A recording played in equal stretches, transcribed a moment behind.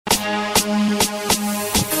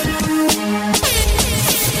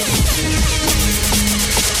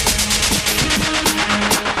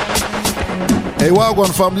Hey,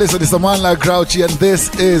 Wagwan fam, listen, it's a man like Grauchi, and this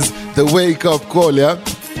is the Wake Up Call, yeah?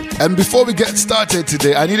 And before we get started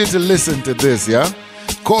today, I needed to listen to this, yeah?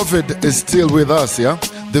 COVID is still with us, yeah?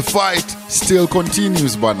 The fight still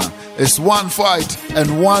continues, bana. It's one fight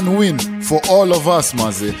and one win for all of us,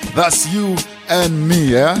 Mazi. That's you and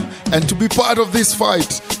me, yeah? And to be part of this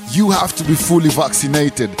fight, you have to be fully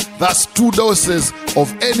vaccinated. That's 2 doses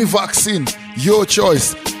of any vaccine, your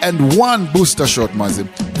choice, and 1 booster shot, Mazi.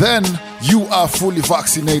 Then you are fully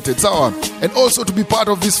vaccinated. So, and also to be part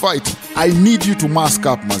of this fight, I need you to mask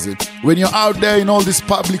up, Mazi. When you're out there in all these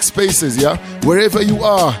public spaces, yeah, wherever you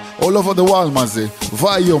are, all over the world, Mazi,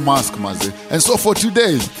 wear your mask, Mazi. And so for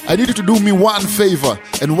today, I need you to do me one favor,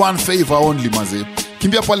 and one favor only, Mazi.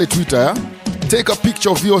 Kimbia pale Twitter, yeah? Take a picture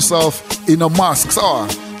of yourself in a mask, so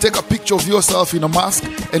take a picture of yourself in a mask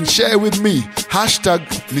and share with me. Hashtag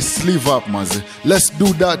me sleeve up, Mazi. Let's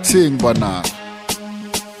do that thing, bana.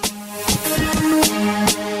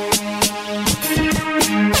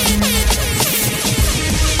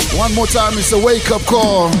 One more time, it's a wake-up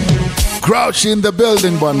call. Grauchi in the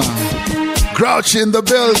building, bana. Grauchi in the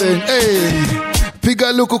building, hey.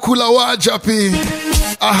 Piga luku kula wajapi.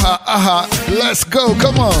 Aha, aha, let's go,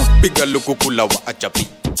 come on. Piga luku kula wajapi.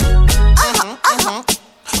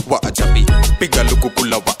 Wajapi. Piga luku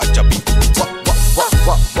kula wajapi.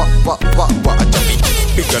 Wajapi.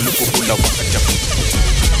 Piga luku kula wajapi.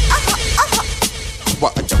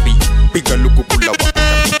 Wajapi. Piga luku kula wajapi.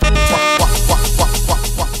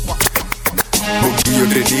 Bogio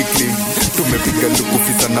redikli tumepiga luku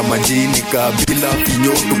fisa na majini kabila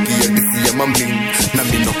vinyo tukiadisia mamling na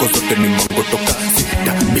minoko zote ni mango toka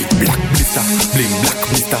sita big black blister bling black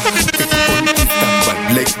blister on Insta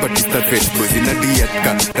bad like Batista red boys in a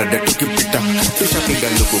diatka rada tukipita tushapiga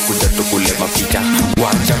luku kuja tukule maficha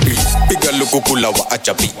wachapi piga luku kula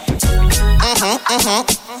wachapi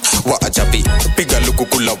wachapi piga luku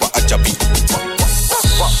kula wachapi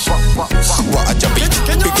wachapi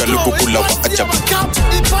piga luku kula wachapi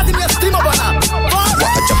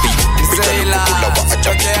wachapi piga luku kula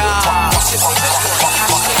wachapi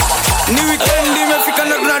ni weekend imefika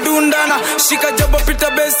na tunadundana shika jabo pita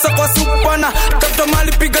besa kwa supana tafuta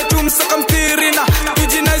mali piga tumsa kamtirina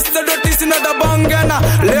tujina istadotisi na dabangana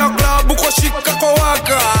leo klabu kwa shika kwa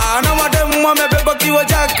waka na mademu wamebeba kiwa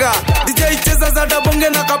jaka DJ cheza za dabonge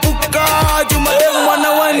na kapuka jumademu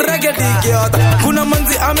wana wine reggae digiota kuna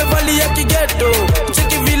manzi amevalia kigeto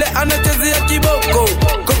cheki vile anachezea kiboko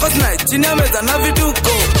Kokos night chini ya meza na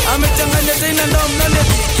vituko amechanganya tena ndo mnane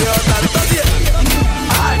digiota tazia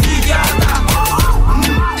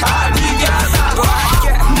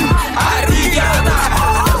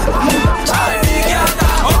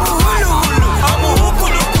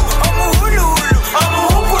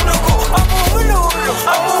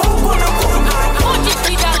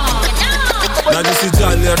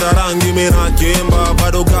Najusijali hata rangi mina kemba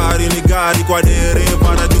bado gari ni gari kwa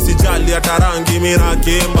dereva najusijali hata rangi mina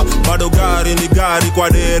kemba bado gari ni gari kwa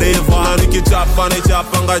dereva na nikichapa ni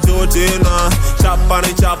chapanga jotena chapa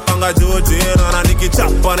ni chapanga jotena na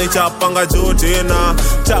nikichapa ni chapanga jotena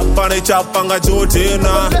chapa ni chapanga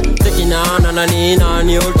jotena tekinana na nina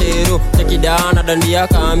ni otero tekidana dandia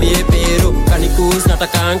kambie pero kanikus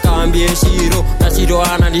nataka kambie shiro na shiro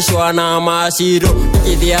analishwa na mashiro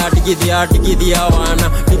tikidia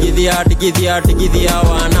wana tikidia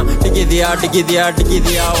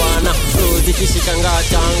wana rozi kishikanga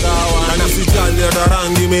changa wana najusijali hata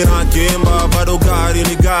rangi mina kemba bado gari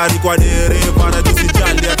ni gari kwa dereva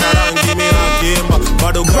najusijali hata rangi mina kemba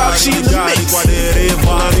bado gari ni gari kwa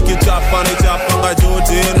dereva na nikichapa ni chapanga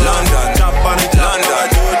jotena chapa ni chapanga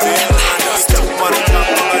jotena chapa ni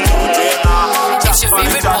chapanga jotena. It's your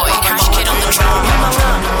favorite boy, Cash Kid on the track.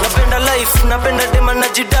 Napenda life, napenda dema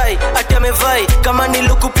najidai ati amevai, kama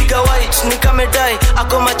nilukupiga white nikamedai,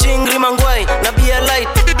 ako machingri mangwai na bia light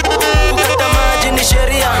kukata maji ni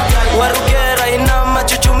sheria, warugera ina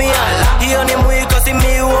machuchumia, hiyo ni mwiko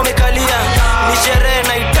simiu umekalia, ni sherehe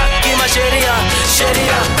na itaki masheria,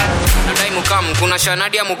 sheria nadai mukamu, kuna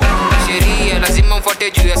shanadi ya mukamu sheria, lazima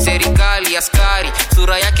mfuate juu ya serikali, askari,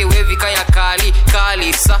 sura yake wevi kaya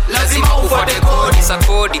kali, sa lazima ufuate kodi, sa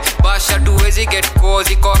kodi, basha tuwezi get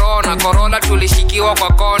kozi, corona tulishikiwa kwa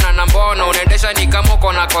kona, na mbona unaendesha ni kama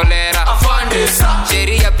uko na kolera,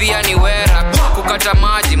 sheria pia ni wera, kukata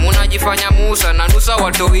maji, munajifanya musa, na nusa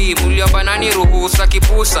watoi, muliomba nani ruhusa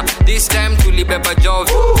kipusa, this time tulibeba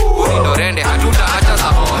jovi, unindorende hatuta hata za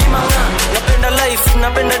hoi. Napenda life,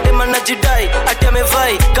 napenda dema najidai ati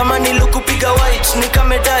amevai, kama nilukupiga white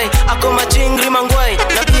nikamedai, ako machingri mangwai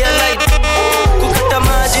na bia light kukata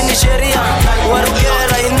maji ni sheria,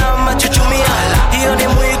 warugera ina machuchumia, hiyo ni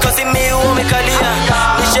mwiko simiu umekalia,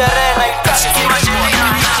 ni sherehe na itaki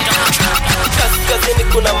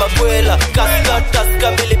makwela.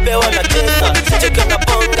 Kaska milipewa na tesa. Cheka na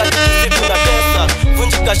bonga kitu na tesa.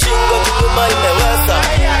 Vunjika shingo kutuma imeweza.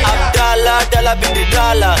 Abdala bidi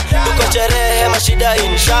dala. Tuko sherehe mashida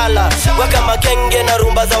inshallah. Weka makenge na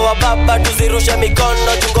rumba za wababa. Tuzirushe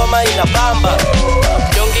mikono tungoma inabamba.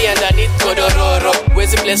 Dongi underneath godororo.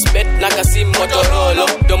 Wezi place bet na kasi motorolo.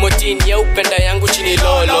 Domotini ya upenda yangu chini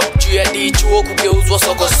lolo. Juu ya dichuo kugeuzwa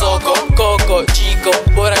soko. Koko, jiko,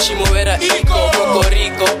 bora shimowera iko.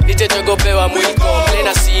 Kokoriko, nitejogopewa mwiko.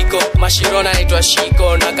 Plena siko, mashirona naitwa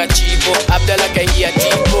shiko. Nakachipo, Abdala kaingia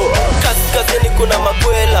tipo. Kaskazini kuna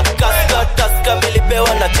makwela. Kaska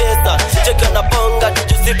milipewa na tesa. Cheka na bonga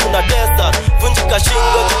tujusi kuna tesa. Vunjika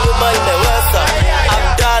shingo kinyuma imeweza.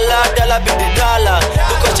 Abdala bidi dala.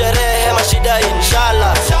 Tuko sherehe mashida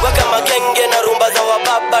inshallah. Weka makenge na rumba za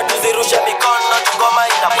wababa. Tuzirushe mikono tungoma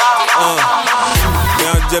inabamba.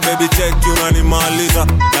 Niaje baby check unanimaliza.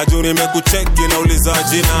 Najua nimekucheki nauliza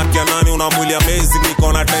jina kia nani unamwili amazing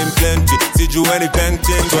niko na time plenty. Sijueni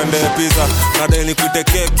painting twende pizza. Nadai nikuite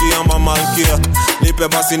keki ama malkia. Nipe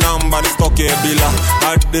basi namba nistoke bila.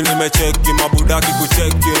 Hadi nimecheki mabudaki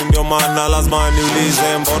kucheki. Ndio maana lazima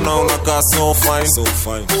niulize mbona unakaa so fine.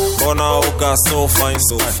 Mbona unakaa so fine.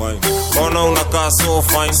 Mbona unakaa so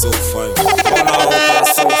fine. Mbona unakaa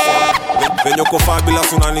so fine. Venye uko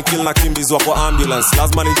fabulous unanikill na kimbizwa kwa ambulance.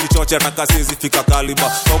 Lazima nijichoche ataka sizi fika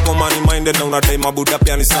kaliba. Toko money minded na unadai mabuda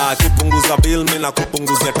pia ni saa. Kipunguza bill mimi na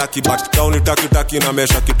kupunguzia taki but down taki na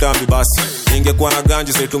mesha kitambi basi. Ningekuwa na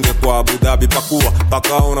ganji sasa tungekuwa Abu Dhabi pakua.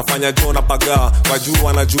 Paka unafanya jona pagaa.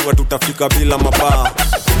 Wajua najua tutafika bila mabaa.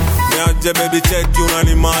 Niaje baby check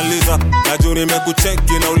unanimaliza. Najua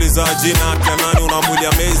nimekucheki nauliza jina kia nani unamwili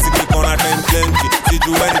amazing niko na time plenty.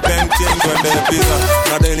 Sijueni painting twende pizza.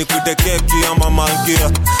 Nadai nikuite keki ama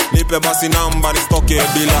malkia. Nipe basi namba nistoke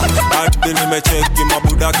bila. Hadi nimecheki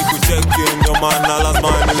mabudaki kucheki. Ndio maana lazima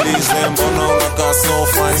niulize mbona unakaa so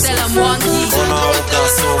fine. Mbona unakaa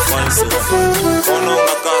so fine. Mbona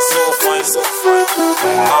unakaa so fine.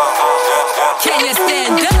 Can you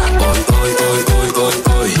stand up?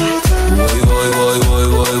 Oi.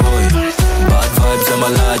 Bad vibes I'm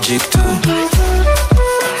allergic to.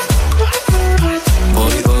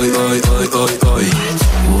 Oi.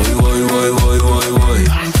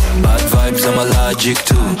 Bad vibes I'm allergic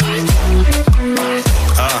to.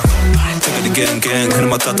 Gang, hur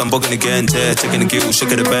matata mbogen igen, taking a gill,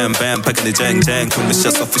 shake it bam, packing the jang,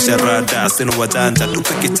 kumisha sofisha rada, sinu wajanja,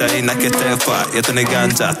 tupikita ina ketefa, yetone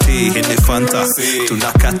ganja, tea, hini fanta,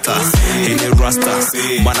 tunakata, hini rasta,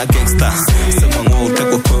 mana gangsta, sema ngo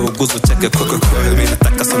uteko kwa guzu cheke kwa, mina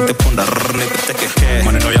taka sante punda, nipeteke ke,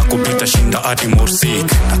 maneno yako bita shinda adi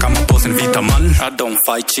morsik, na kama bosin vita man, I don't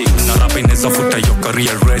fight chicks, na rapa ineza futa yo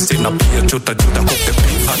career race, na pia juta kuke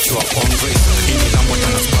pin, at you up on race, hini lambo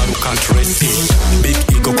tana sparu can't race it. Big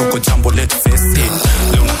ego koko jambo let's face it.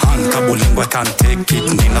 Luna hand kabo lingua can't take it.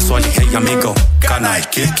 Nina swali hey amigo, can I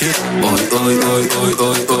kick it?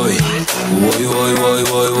 Oi.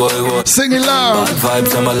 Sing it loud. Bad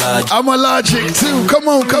vibes I'm allergic too. Come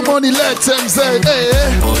on, let them say hey.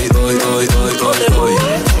 Oi.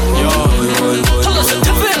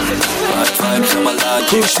 Bad vibes I'm allergic.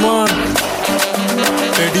 Kushman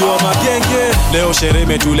Edio magenge. Leo sherehe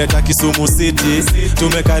imetuleta Kisumu City.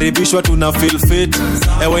 Tumekaribishwa tuna feel fit.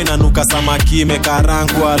 Ewe inanuka samaki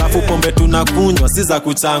imekarangwa. Alafu pombe tunakunywa si za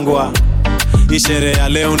kuchangwa. Ishere ya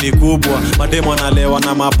leo ni kubwa. Mademo analewa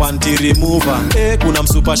na mapanti remover. Kuna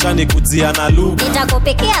msupashani kuzia na luga.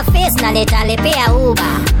 Nitakupekea face na nitalepea uba.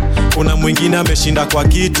 Kuna mwingine ameshinda kwa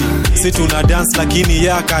kiti. Si tuna dance lakini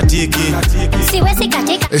ya katiki. Siwezi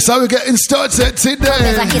katika. It's how we getting started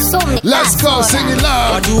today. Let's go, sing it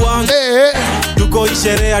loud. Watu wangu tuko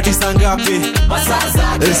ishere ya tisangapi.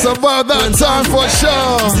 It's about that time for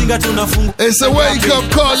sure. It's a wake up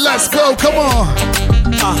call, let's go, come on.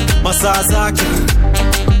 Masaa zake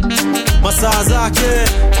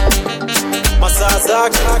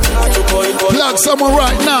Plug someone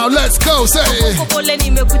right now, let's go, say hey,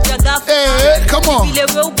 come on.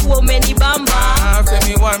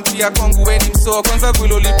 Femi one pia kwangu weni mso. Kwanza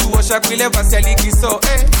vile ulituosha kwile basi alikiso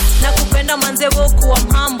nakupenda manze woku wa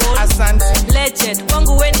mhambo. Asante legend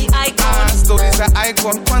kwangu weni icon. Stories za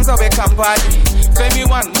icon kwanza weka mbali. Femi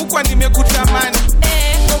one mukwa nimekutamani.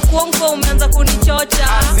 Okuongo umeanza kunichocha.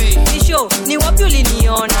 Nisho ni wapi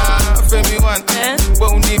uliniona? Femi one we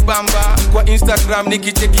unibamba. Kwa Instagram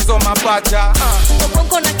nikichekizo mapacha.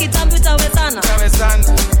 Okuongo na kitambi utawezana.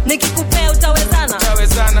 Nikikupea utawezana.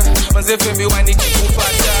 Manze Femi one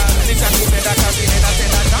nikikupata nitakupenda kabine na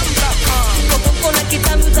tena tamba. Okuongo na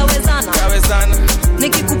kitambi utawezana.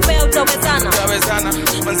 Nikikupea utawezana.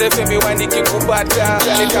 Manze Femi one nikikupata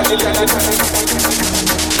nitakupenda kabine.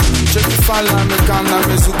 Cheki fala amekam na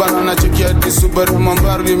mezubana na cheki ati Subaru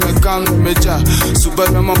mambaru imekam na meja.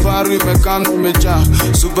 Subaru mambaru imekam na meja.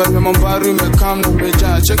 Subaru mambaru imekam na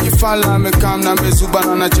meja. Cheki fala amekam na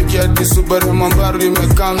mezubana na cheki ati Subaru mambaru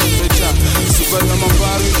imekam na meja. Subaru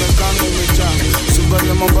mambaru imekam na meja.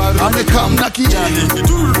 Subaru mambaru amekam na kijani.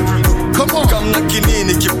 Come on. Kam na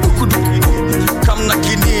kinini kibukudu. Kam na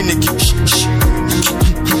kinini ki.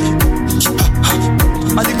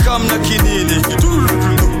 Ali kam na kinini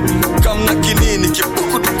kam na kinini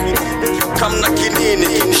kibukudu kam na kinini.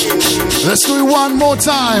 Let's do it one more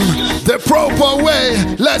time, the proper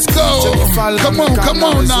way. Let's go. Come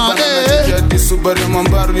on now,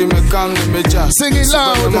 sing it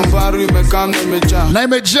loud.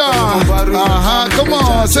 Naimeja. Come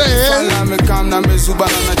on, say it.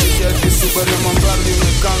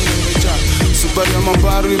 Subaru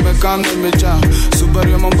mambaru imekam na meja.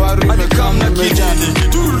 Subaru mambaru imekam na meja.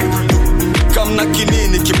 Kam na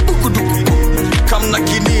kinini kibukudu. Kam na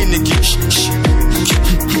kinini ki.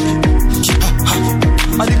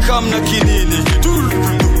 Ali kam na kinini.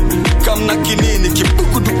 Kam na kinini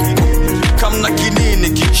kibukudu. Kam na kinini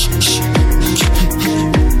ki.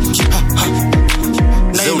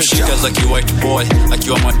 Zeushika za ki white boy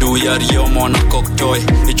akiwa madu ya Riomo na cocktoy.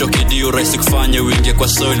 Hicho kidiu raisi kufanye uingie kwa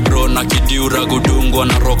soil bro, na kidiu ragudungwa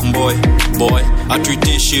na rock boy. Boy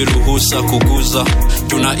atuitishi ruhusa kuguza,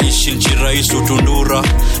 tunaishi nchi rais utundura,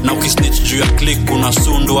 na ukisnitch juu ya click kuna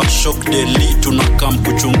sundwa. Shock daily tunakam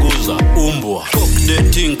kuchunguza umbwa. Cock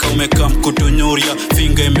dating ka umekam kutunyuria,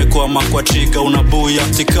 finger imekwama kwa trigger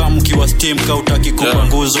unabuya. Sikam kiwa steam ka utaki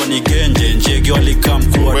kupanguzwa ni genje, njege walikam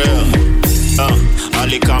kuwa tumu.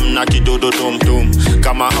 Alikam na kidudu tum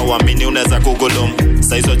kama hawamini unaweza kugulum.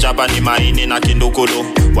 Saizo chaba ni maini na kindukulu,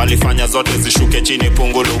 walifanya zote zishuke chini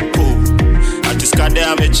pungulu. Atiskade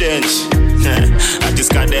amechange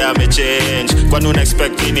Atiskade amechange. Kwani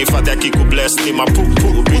una-expect nini father kikubless ni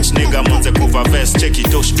mapupu. Bitch nigga mwanze kuva vest cheki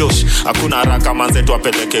dosh. Hakuna haraka manze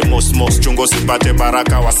tuwapeleke mos. Chungo sipate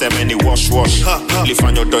baraka waseme ni wash.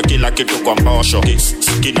 Lifanya utoe kila kitu kwa mbosho.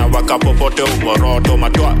 Kina waka popote umoroto.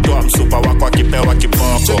 Matoa msupa wako akipewa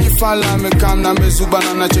kiboko. Cheki fala amekam na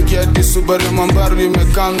mezubana na cheki ati Subaru mambaru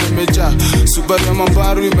imekam na meja. Subaru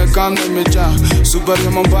mambaru imekam na meja.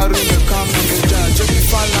 Subaru mambaru imekam na meja. Cheki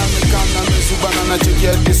fala amekam na mezubana na cheki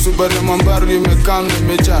ati Subaru mambaru imekam na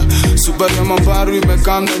meja. Subaru mambaru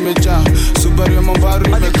imekam na meja. Subaru mambaru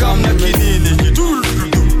imekam na kinini.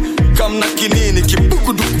 Kam na kinini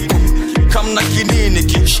kibukudu. Kam na kinini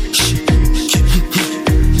ki.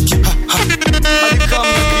 Ali kam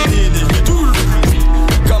na kinini.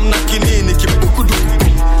 Kam na kinini kibukudu.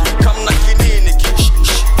 Kam na kinini ki.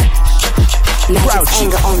 Grauchi.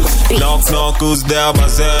 Knock, who's there,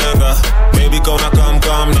 bazenga? Baby kauna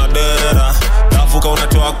kam na dera. Dafu kauna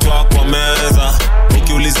twak kwa meza.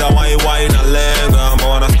 Ukiuliza why na lenga.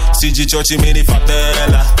 Mbona sijichochi mini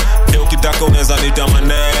fatela. Leo ukitaka unaweza nita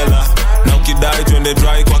Mandela. Na ukidai twende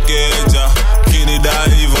dry kwa keja. Kinidai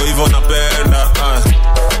hivyo napenda.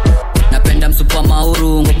 Napenda msupa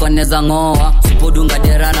mauru ngokoneza ngoa. Supodunga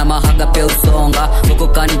dera na mahaga pe usonga. Ngoko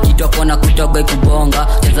kani kitwa kona kutoga ikubonga.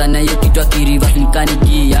 Cheza na hiyo kitwa kirivas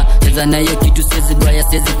nikanigia. Cheza na hiyo kitu sezi baya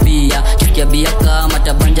sezi pia. Kikia bia kama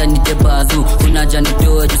tabanja nitebazu. Unaja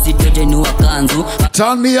nitoe jusitoje nuwa kanzu.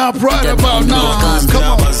 Turn me up right about now. Come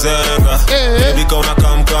on. Baby kauna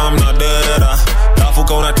kam na dera. Dafu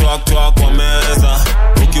kauna twak kwa meza.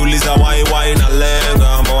 Ukiuliza why na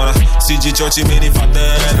lenga. Mbona sijichochi mini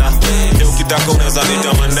fatela. Leo ukitaka unaweza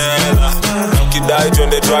nita Mandela. Na ukidai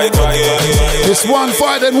twende dry kwa keja. It's one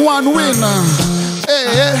fight and one win.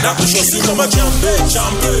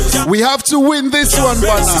 We have to win this one,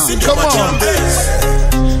 Bana. Come on.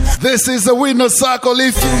 This is a winner circle,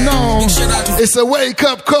 if you know. It's a wake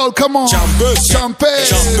up call. Come on. Champagne.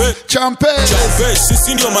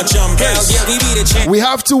 We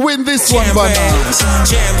have to win this one, Bana.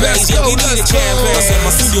 Let's go.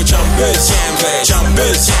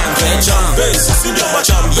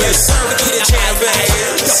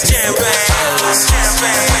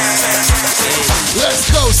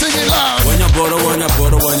 Let's go, sing it loud.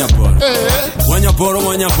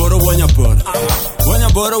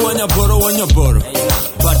 Wanyaboro.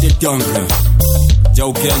 Bati tonga.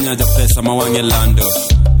 Jau Kenya ja pesa mawange lando.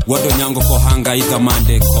 Wado nyango ko hanga ita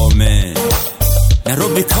mande kome.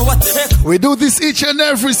 Nairobi kawatek. We do this each and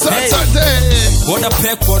every Saturday. Poda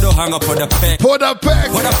pek, podo hanga, poda pek. Poda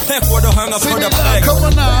pek, podo hanga, poda pek. Come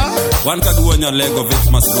on now. One kaguanya lego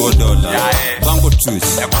vit mas $2. Bango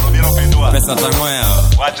tush. Pesa tangoya.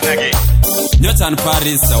 What nagi? Nyotan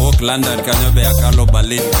Paris, walk London, kanyo be akalo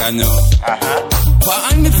Berlin kanyo.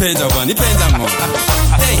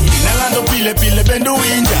 Inalando pile pile bendo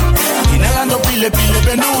winja. Inalando pile pile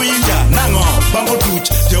bendo winja. Nango bango tuch,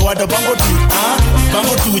 jawada bango tuch.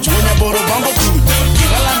 Bango tuch, wenya boro bango tuch.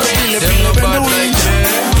 Inalando pile pile bendo winja.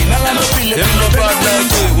 Inalando pile pile bendo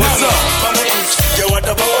winja. What's up? Bango tuch,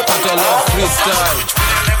 jawada bango tuch. I love freestyle.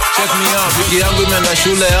 Check me out, wiki yangu imeenda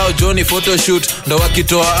shule yao Johnny photoshoot. Ndo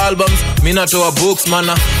wakitoa albums, mi natoa books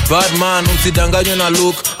mana. Bad man, usidanganywe na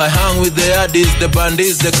look. I hang with the addies, the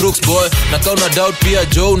bandits, the crooks boy. Na kauna doubt pia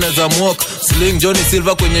Joe unaweza mwok. Sling Johnny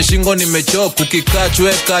Silver kwenye shingo nimechok. Ukikatch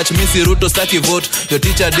we catch, mi si Ruto staki vote. Your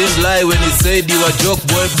teacher didn't lie when he said you a joke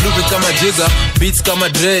boy. Blueprint kama Jigga, beats kama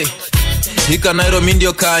Dre. Hika Nairo mi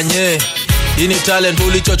ndio Kanye. Hii ni talent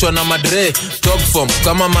ulichochwa na madre. Top form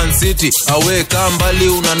kama Man City. Awe kaa mbali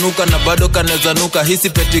unanuka na bado kaneza nuka. Hisi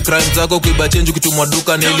petty crime zako kuiba change kutumwa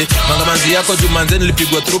duka nili. Mangamanzi yako jumanzeni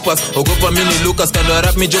lipigwa troopers. Ogopa mini Lucas kando ya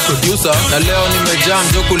rap mi jo producer. Na leo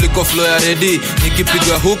nimejam jo kuliko flow ya ready.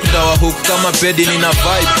 Nikipiga hook dawa hook kama pedi nina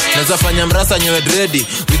vibe. Neza fanya mrasa nyewe dready.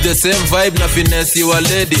 With the same vibe na finesse you a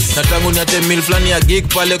lady. Na tangu niate mil flani ya gig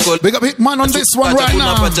pale call. Big up Hitman on this one right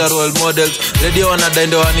now. Pacha role models. Radio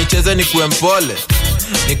wanadainde wanicheze ni kuempole.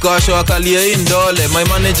 Nikawasha wakalie indole. My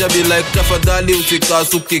manager be like tafadhali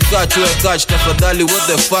usikasu ukikach we catch. Tafadhali what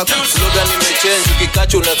the fuck. Slogan imechange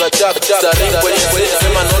ukikach unaweza chap chap.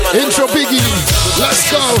 Intro Biggie,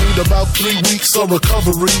 let's go. About 3 weeks of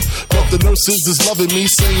recovery, but the nurses is loving me,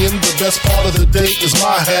 saying the best part of the day is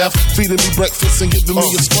my half, feeding me breakfast and giving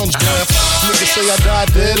me a sponge bath. Niggas say I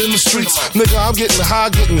died dead in the streets. Nigga, I'm getting high,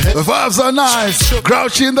 getting head. The vibes are nice.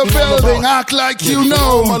 Grouchy in the building, act like you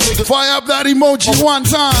know. Fire up that emoji one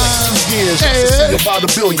time. Hey, about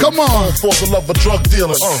 $1 billion. Come on. For the love of drug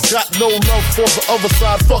dealing. Got no love for the other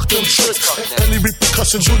side. Fuck them tricks. Any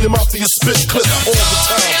repercussions, Junior Mafia spit clip all the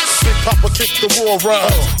time. Big Papa kick the raw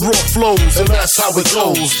rhymes, raw flows, and that's how it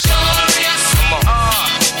goes. Come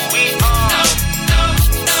on. We are.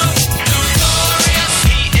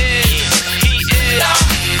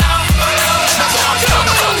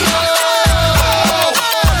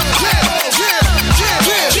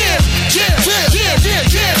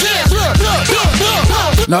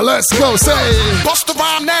 Now let's go, say bust the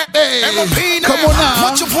rhyme now. Hey, M.O.P. now. Come on now.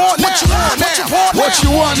 What you want now? What you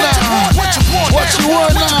want now? What you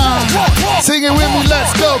want now? Sing it with me,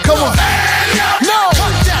 let's go, come on. No,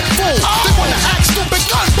 cut that fool. They wanna act stupid,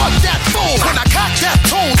 gun but that fool. When I cock that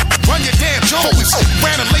tune, run your damn Jones.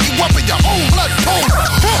 Ran and lay you up in your own blood pool.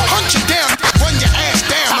 Hunt you down, run your ass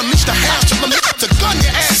down. Unleash the house, till to gun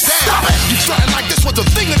your ass down. Stop it. You frontin' like this was a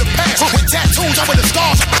thing of the past. With tattoos over the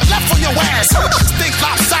scars left on your ass. Think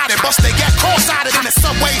lopsided, bust they got cross-sided in the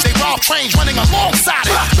subways. They rob trains running alongside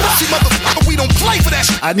it. See, motherfucker, we don't play for that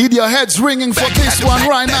shit. I need your heads ringing for this one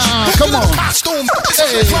right now. Come on. Costume,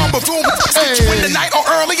 hey. Hey. In the night or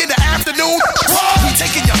early in the afternoon. We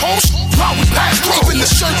taking your host while we pass through. Keeping the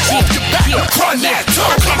shirt off your back. Run that too.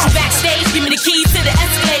 Catch you backstage, give me the keys to the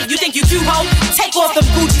Escalade. You think you cute, ho? Take off them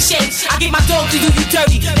Gucci shades. I get my dog to do you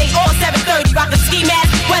dirty. They all 730, rock a ski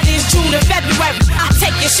mask, whether it's June or February. I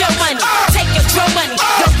take your show money, take your drum money.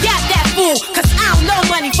 Don't yap that fool, cause I don't know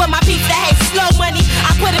money. For my people that hate slow money,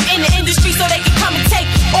 I put them in the industry so they can come and take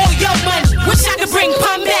all your money. Wish I could bring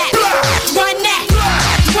pun back. Run that,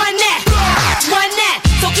 run that, run that.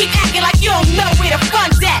 So keep acting like you don't know where the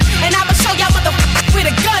fun's at. And I'ma show y'all motherfuckers where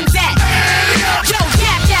the gun's at. Yo,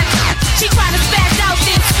 yap that. She tryna spaz out,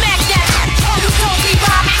 then smack that. Oh, you told me,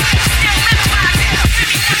 Bobby.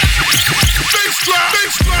 Bass drop,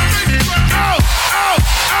 bass drop, bass drop. Ow, ow,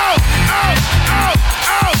 ow, ow, ow,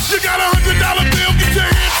 ow. You got $100 bill, get your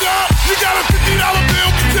hands up. You got a $50 bill,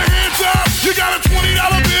 get your hands up. You got a $20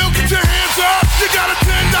 bill, get your hands up. You got a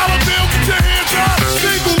 $10 bill, get your hands up.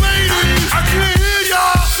 Single ladies, I can't hear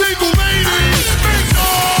y'all. Single ladies, make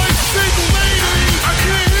noise. Single ladies, I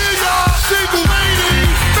can't hear y'all. Single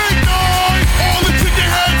ladies, make noise. All the chicken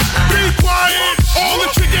heads, be quiet. All the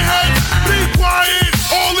chicken heads, be quiet.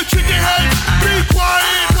 All the chicken heads, be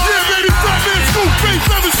quiet. Yeah, baby, stop it. Scoop, face,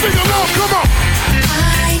 let me sing along. Come on.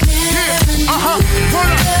 Yeah,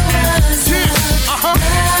 run up. Yeah,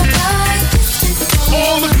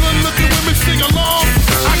 all the good-looking women sing along.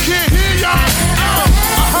 I can't hear y'all.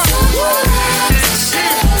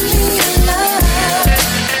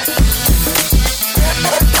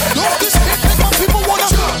 Don't this hit make my people wanna?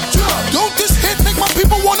 Don't this hit make my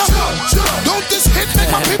people wanna? Don't this hit make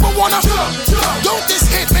my people wanna? Don't this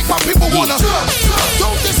hit make my people wanna?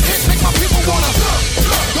 Don't this hit make my people wanna?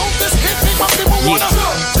 Don't this hit make my people wanna?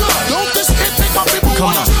 Don't this hit make my people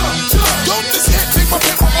wanna? Don't this hit make my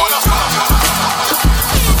people wanna?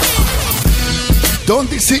 Don't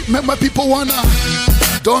this hit make my people wanna?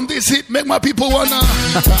 Don't this hit make my people wanna?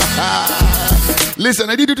 Listen,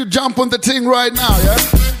 I need you to jump on the thing right now, yeah?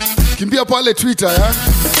 Kimbia pale Twitter, yeah?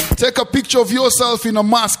 Take a picture of yourself in a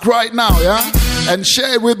mask right now, yeah? And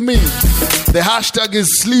share it with me. The hashtag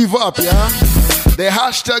is sleeve up, yeah? The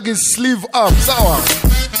hashtag is sleeve up, sawa?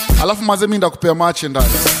 Alafu mazemi nda kupea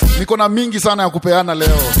merchandise. Niko na mingi sana ya kupeana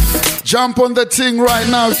leo. Jump on the thing right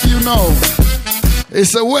now if you know.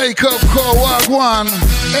 It's a wake up call, wagwan.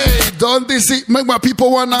 Hey, don't this it make my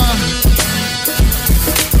people wanna?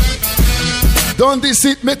 Don't this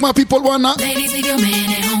it make my people wanna? Ladies, leave your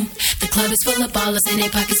man at home. The club is full of ballers and their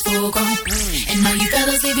pockets full grown. And all you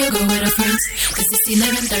fellas, leave your girl with her friends. Cause it's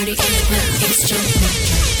 11:30 and the club is jumping.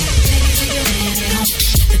 Ladies, leave your man at home.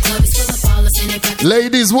 The club is full of ballers and their pockets.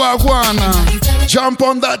 Ladies, wagwan. Jump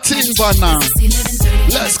on that thing, banana.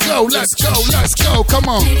 Let's go, let's go, let's go. Come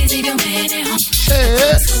on. Ladies, leave your man at home.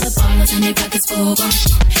 Hey. Full of ballers and their pockets full grown.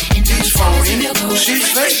 And all you fellas, leave your girl with her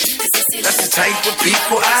friends. That's the type of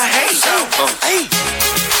people I hate.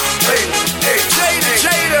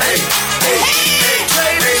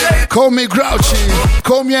 Hey, call me Grauchi.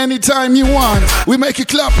 Call me anytime you want. We make it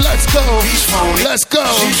clap. Let's go. Let's go.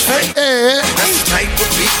 Hey. That's the type of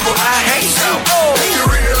people I hate. If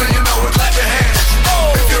you're real and you know it, clap your hands.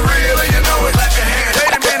 If you're real and you know it, clap your hands.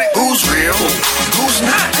 Wait a minute. Who's real? Who's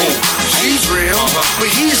not? She's real, but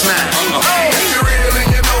he's not. If you're real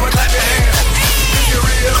and you know it, clap your hands. If you're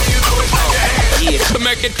real and you know it, clap your hands. We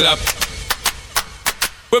make it clap.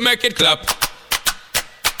 We make it clap.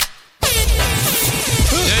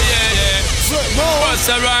 Bust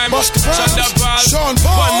a rhyme, Sean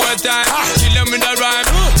Paul. One more time, kill him with a rhyme.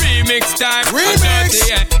 Remix time, dirty,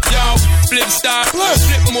 yeah. Yo, flip star, flip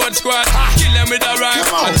mode squad. Kill him with a rhyme,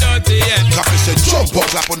 dirty, yeah. Coffee said jump up,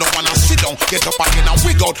 clap on the one and sit down. Get up again and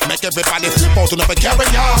wiggle, make everybody flip out. Never carry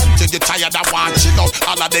on, till you tired of one chill out.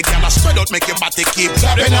 All of the girls spread out, make your body keep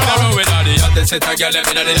clapping on. Roll with all the hottest set a girl them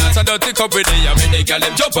in the dance. And don't take up with the yummy, the girl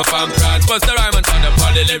them jump up and prance. Bust the rhyme and turn up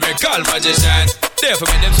all the lyrical magicians. Therefore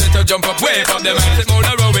make them sweat to jump up, wave up them hands. Move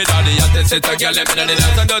the road with all the hottest set a girl them in the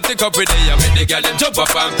dance. And don't take up with the yummy, the girl them jump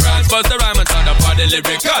up and prance. Bust the rhyme and turn up all the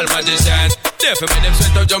lyrical magicians. Therefore make them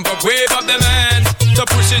sweat to jump up, wave up them hands. So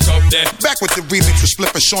push it up there. Back with the remix with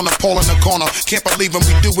Flip and Sean and Paul in the corner. Can't believe when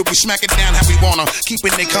we do it, we smack it down how we wanna.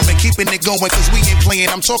 Keeping it coming, keeping it going, cause we ain't playing.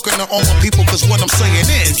 I'm talking to all my people, cause what I'm saying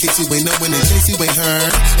is, in case you ain't knowing, in case you ain't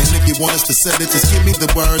heard, and if you want us to send it, just give me the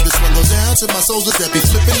word. This one goes down to my soldiers that be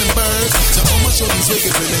flipping them birds. To all my shorties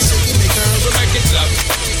wiggling and shaking their curves. We make it clap.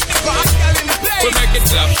 We make it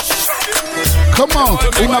clap. Come on,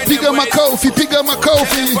 unapiga makofi, piga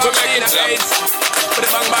makofi.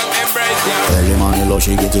 Early money low,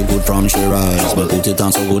 she get it good from she rise. But put it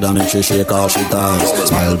on so good I make she shake all she ties.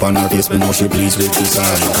 Smile upon her face, but now she pleased with the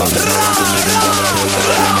size. Cause it's around to live in the world of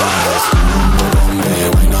the nice. Go down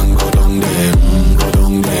there, wine and go down there. Go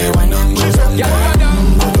down there, wine and go down there.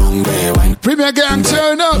 Go down there, wine. Premier Gang,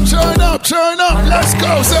 turn up, turn up, turn up. Let's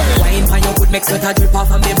go, say. Wine for your good makes sweat a drip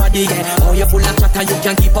off of me body, yeah. Oh, you full of chatter, you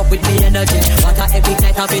can keep up with me energy. Water every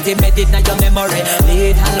night of it embedded in your memory.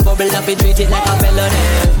 Little bubble up and treat it like a felony.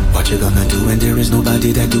 What you gonna do when there is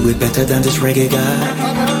nobody that do it better than this reggae guy?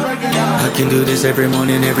 I can do this every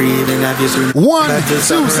morning, every evening. Have you seen 1, 2,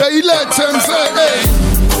 say let him say, hey.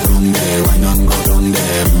 Go down there, wine and go down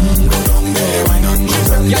there. Go down there, wine and go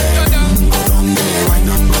down there. Go down there, wine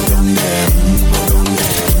and go down there. Go down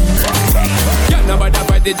there. Nobody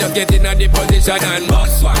fight it, just get in a the position and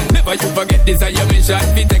boss one. Never you forget this is your mission.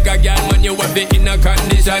 If you take a girl man, you want be in a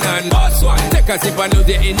condition and boss one. Take a sip and lose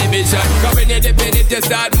the inhibition. Come when you depend it, you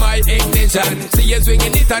start my ignition. See you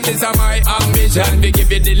swinging it and this is my ambition. Me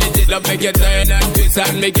give you the legit love, make you turn and twist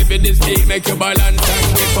and me give you the speed, make you balance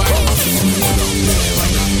and grip on.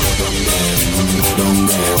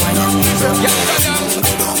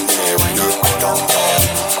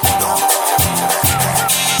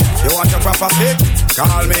 You want your proper stick?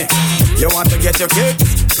 Call me. You want to get your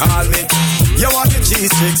kicks? Call me. You want your cheese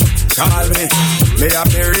sticks? Call me. Me have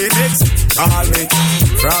the remix? Call me.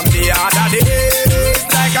 From the other days,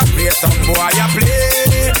 like I play some boy I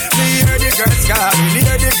play. Me hear the girls calling,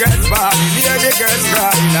 hear the girls bawling, hear the girls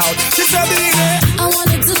crying out. She said, baby, I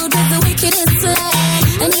wanna do the wickedest slide.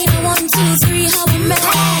 I need a 1, 2, 3, how I'm mad.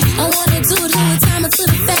 I wanna do it whole time to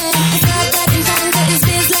the fan. I got back in time, got his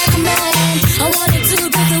biz like a man. I wanna do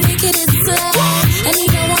the wickedest slide. I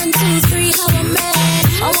need a 1, 2, 3, how I'm mad.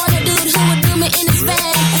 I wanna do it who would do me in his van.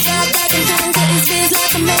 I got back in time, got his biz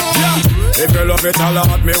like a man. If you love it,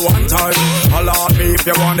 alert me one time. Alert me if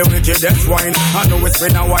you want the wickedest wine. I know it's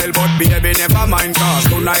been a while, but baby, never mind. Cause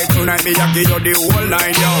tonight, me I give you the whole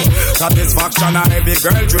line, yo. Satisfaction a every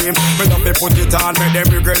girl dream. Me love to put it on, make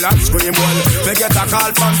every girl and scream. Well, me get a call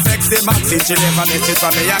from sexy Maxi. She never miss it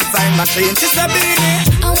from me and time machine. She said,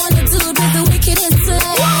 Beanie, I wanna do it with the wickedest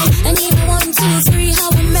slang. And even 1, 2, 3, how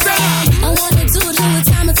we met. I wanna do it with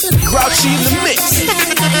time to the Grauchi in the mix.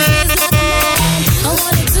 I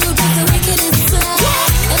wanna do it with the wickedest slang.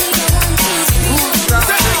 And even 1, 2, 3,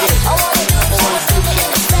 how we met. I wanna do it with the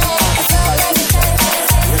wickedest slang.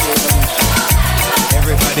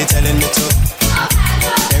 Everybody telling me to.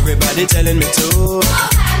 Everybody telling me to.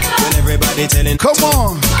 Well, everybody telling me to. Come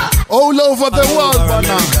on. All over the world,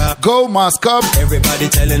 man. Go Moscow. Everybody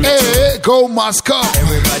telling me hey, go Moscow.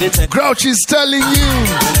 Everybody Grauchi's telling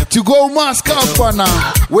you to go Moscow, pana.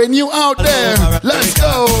 When you out there, let's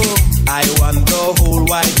go. I want the whole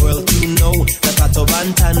wide world to know that Pato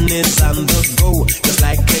Bantan is on the go. Just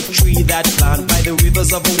like a tree that planted by the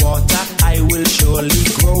rivers of water, I will surely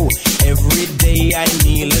grow. Every day I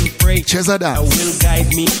kneel and pray. I will guide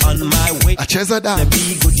me on my way. To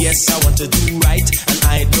be good, yes, I want to do right, and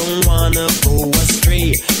I don't wanna go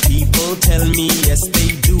astray. People tell me, yes,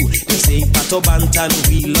 they do. They say, Pato Bantan,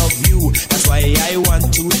 we love you. That's why I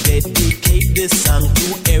want to dedicate this song to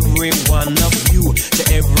every one of you, to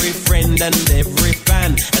every friend and every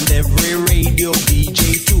fan and every radio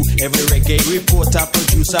DJ too, every reggae reporter,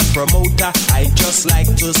 producer, promoter. I just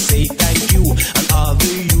like to say thank you, and all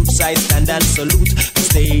the youths I stand and salute for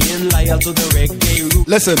staying loyal to the reggae root.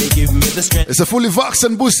 Listen, they give me the strength. It's a fully Vaxxed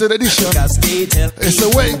and boosted edition. It's a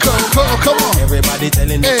wake up call. Come on. Everybody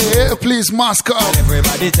telling me hey, please mask up.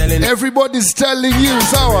 Everybody telling. Everybody's telling you,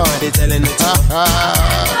 Sour. Everybody telling me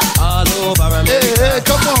all over America. Hey,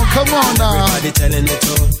 come on now. Everybody telling me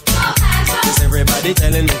to. Yes, everybody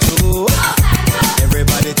telling me to.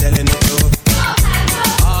 Everybody telling me to.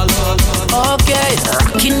 Okay,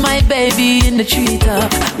 kicking my baby in the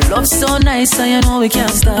treetop. Love so nice, so you know we can't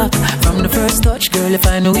stop. From the first touch, girl, you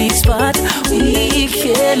find a weak spot. We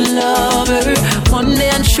can love her. Monday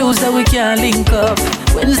and Tuesday we can't link up.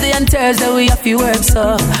 Wednesday and Thursday we have to work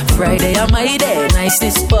so. Friday and my day, nice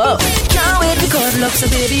this pop. Can't wait to cuddle up, so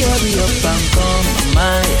baby hurry up and come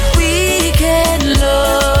my weekend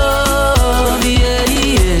love, yeah,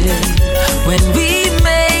 yeah. When we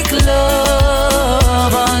make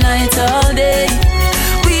love all night, all day,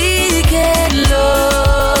 weekend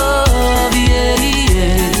love, yeah,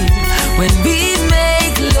 yeah. When we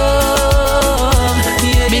make love,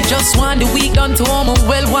 yeah. Me just want the week done to all my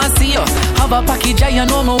well want see you. Have a package I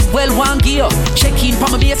know my well want gear. Check in for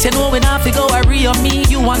my base, you know when I have to go a real me.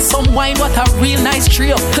 You want some wine, what a real nice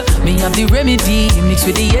trio. Me have the remedy, mixed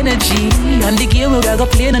with the energy. And the game we gotta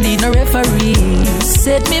play, no need no referee.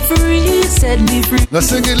 Set me free, set me free. Let's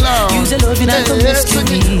sing it loud. Use your loving and come rescue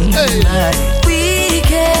me. My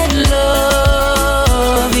weekend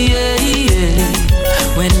love, yeah,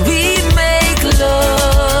 yeah. When we make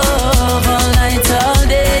love all night, all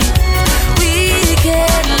day.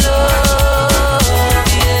 Weekend love,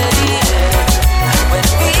 yeah, yeah. When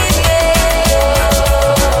we make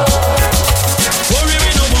love. Worry, we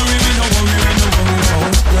no worry, we no worry, we no worry.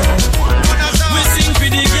 We sing for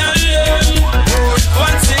the girl,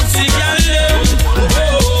 one sexy girl.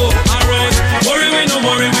 Oh, alright. Worry, we no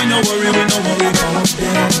worry, we no worry, we no worry about them.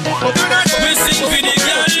 We sing for the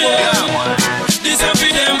girl, this is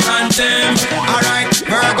for them and them. Alright,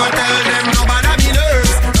 we're gonna tell them nobody me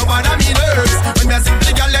nerves, nobody me nerves. When they sing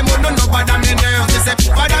the girl, them would know nobody me nerves. They say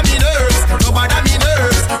nobody me nerves, nobody me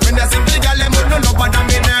nerves. When they sing the girl, them would know nobody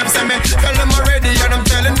me nerves. And me tell them already and I'm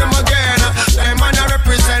telling them again. Them man I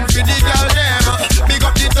represent for the girl them. Big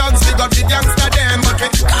up the thugs, big up the gangster them. But we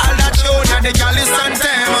call that show now the girl is on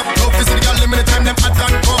them. Love is the girl, them in the time them hot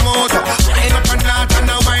and come out. Ain't up and out and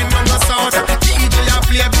a wine man go south. DJ a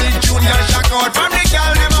play big junior shock out. From the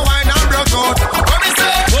girl them a wine and broke out. What me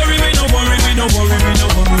say? Worry, we no worry, we no worry, we no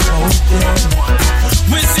worry about them.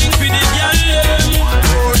 We sing for the girl,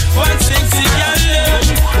 one sexy girl.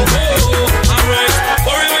 Oh, alright.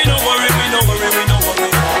 Worry, we no worry, we no worry, we no worry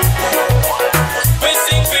about them. We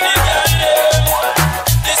sing for the girl,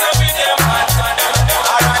 this is for them and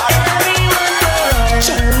Everyone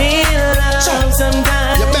need love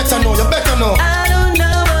sometimes. You better know, you better know. I don't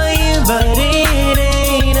know about you, but it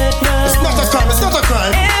ain't a crime. It's not a crime, it's not a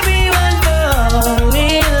crime. Everyone fall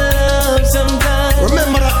in love sometimes.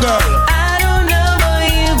 Remember that girl. I don't know about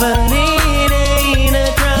you, but it ain't a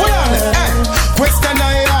crime. Hold on, hey. Question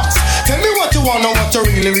I ask. Tell me what you wanna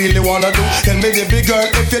do. Tell me, baby girl,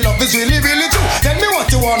 if your love is really, really true. Tell me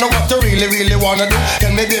what you wanna what you really wanna do.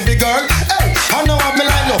 Tell me, baby girl, hey, I know what me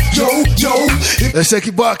like, no. Yo, let's take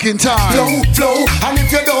it back in time. Flow, and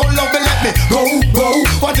if you don't love me, let me go.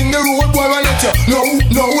 What in the road, boy, I let you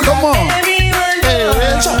no. Come on. Everyone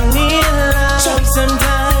need love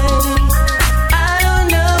sometimes. I don't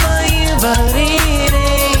know about you, but it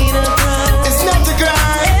ain't a crime. It's not a crime.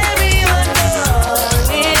 Everyone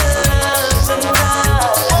need love sometimes.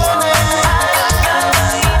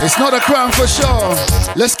 It's not a crime for sure.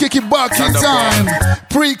 Let's kick it back in time.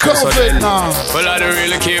 Pre-COVID now. Well, I don't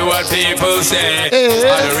really care what people say.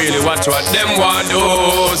 I don't really watch what them want do.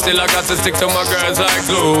 Still I got to stick to my girls like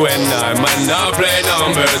glue. And I might not play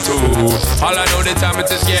number 2. All I know the time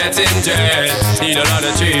it is getting jet. Need a lot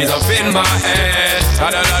of trees up in my head.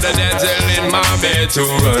 Got a lot of dental in my bed to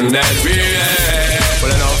run that real.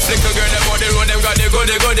 Well, I know flick a girl them on the road, them got the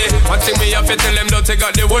goody. One thing me have to tell them, don't take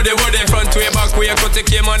out the woody. Front way, back way, cut the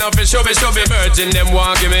came on off it, shove it. Virgin them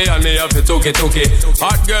want give me, and me have to took it.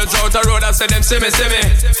 Hot girls out the road, I say them see me.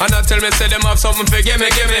 And I tell me, say them have something for give me.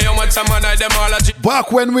 How much time I night them all a back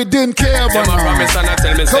when we didn't care about them. I promise and I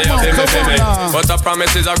tell me, say you me. But a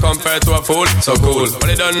promise is a compared to a fool, so cool. But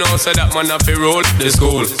they don't know, say that man have to rule the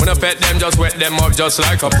school. When I pet them, just wet them up just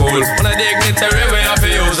like a pool. When I dignitary way, I have to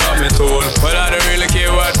use up my tool. But I don't really care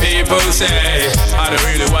what people say. I don't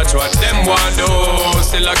really watch what them want do.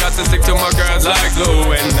 Still I got to stick to my girls like glue.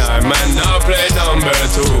 And I man now play number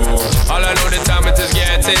 2. All I know the time it is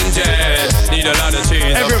getting jet. Need a lot of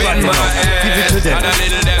cheese up in my head. Give it to them. And a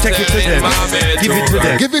little dance Take it to them. Give it to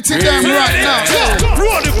them. Give it to them right now.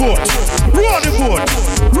 Roll the boat. Roll the boat.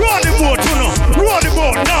 Roll the boat, you know. Roll the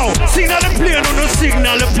boat now. Signal the plane on the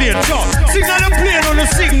signal the plane. Signal the plane on the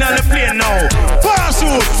signal the plane now.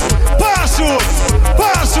 Parachute.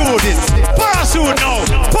 Parachute now.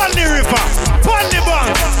 Pon the river. Pon the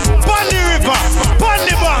bank. Pon the river. Pon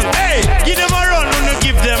the bank. Hey, give them a run, wanna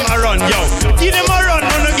give them a run, yo. Give them a run,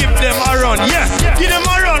 wanna give them a run, yeah. Give them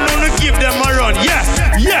a run, wanna give them a run, yeah.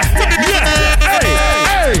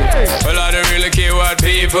 Hey. Well, I don't really care what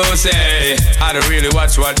people say. I don't really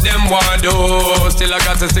watch what them want do. Still I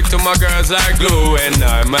got to stick to my girls like glue. And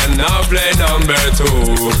I might now play number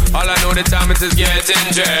 2. All I know the time it is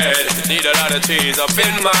getting jet. Need a lot of cheese up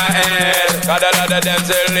in my head. Got a lot of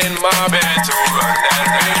dental in my bed to run that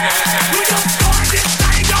real. We don't start this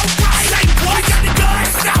thing alright. Say what? We got the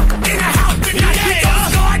guns out in the house tonight. We don't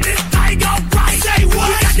start this thing alright. Say what?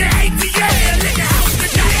 We got the ATL in the house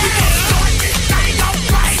tonight. We don't start this thing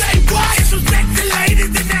alright. Say what? It's some sexy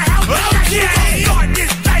ladies in the house tonight. We don't start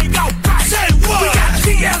this thing alright. Say what? We got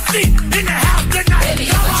TLC in the house tonight. Baby,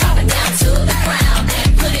 I'ma drop it down to the ground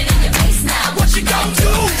and put it in your face now. What you gon'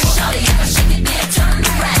 do? Shawty, I'ma shake it, then turn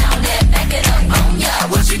around and back it up on ya.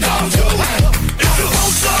 What you gon' do? If you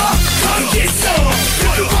want some, come get some.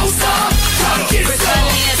 If you want some, come get some.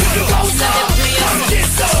 If you want some, come get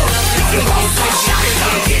some. If you want some,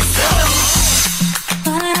 come get some.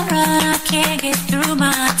 When I run, I can't get through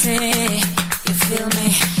my day. You feel me?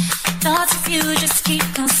 Thoughts of you just keep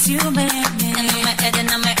consuming me. And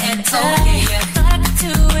I'm a head, okay. Thought I could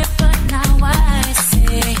do it, but now I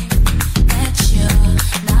see that you're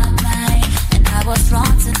not mine. And I was wrong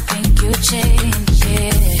to think you changed,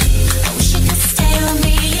 yeah. I wish you could stay with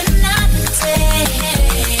me another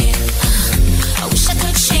day. I wish I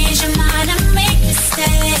could change your mind and make you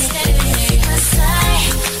stay. 'Cause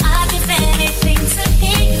I'd give anything to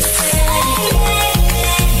hear you say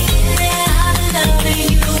I'm loving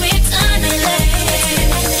you eternally.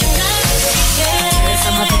 Yes,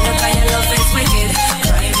 I'm a bitter guy, your love is wicked.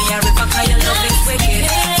 Cry me a river, cry your love is wicked.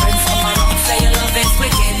 Friends come around, say your love is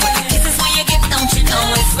wicked. But the kisses when you get, don't you know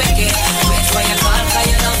it's wicked? Wait for your call, cry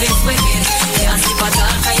your love is wicked. Can't sleep at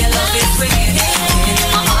all, cry your love is wicked. In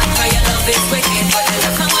my heart, cry your love is wicked. But the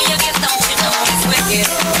look when you get, don't you know it's wicked?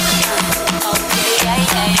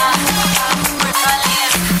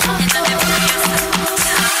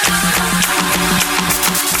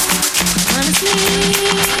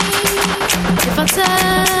 If I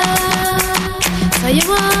tell you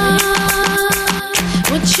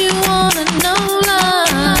what you wanna know,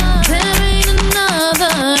 love, there ain't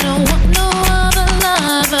another, don't want no other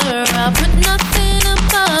lover. I put nothing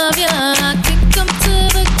above ya, I kick 'em to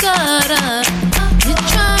the gutter. You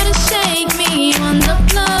try to shake me, wind up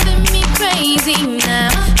loving me crazy now.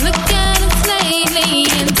 Look at us lately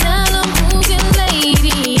and tell 'em who's your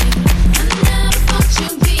lady. I never thought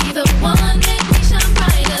you'd be the one, make me shine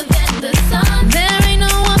brighter than the sun. There ain't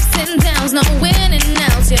no ups and downs, no winning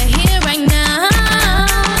outs. You're here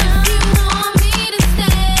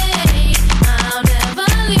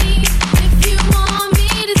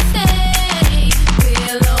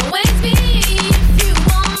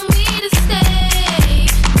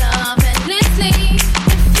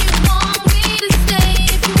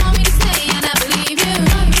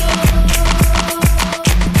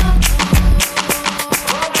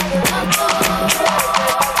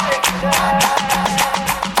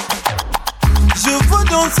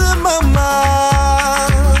don't say mama.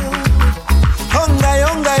 Honga,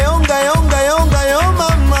 honga, honga, honga, honga, yo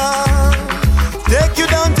mama. Take you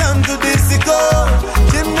downtown to disco.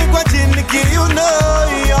 Jimmy kwa chini ki you know.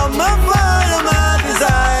 You're my fire, my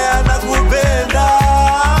desire, nakupenda.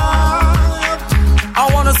 I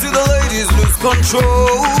wanna see the ladies lose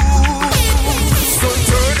control. So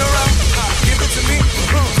turn around, give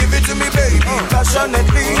it to me, baby,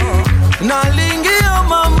 passionately. Nalingi yo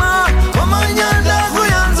mama, mama nyanda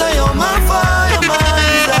kuyanza yo mafire, my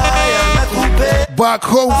desire, nakupe. Back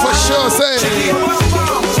home for sure, say. Shake your bum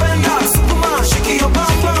bum, shake your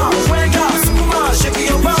bum bum, shake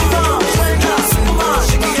your bum bum,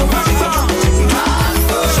 shake your bum bum.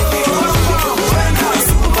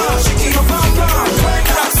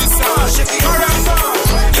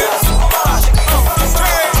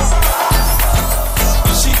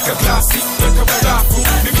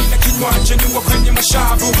 Niwa kwenye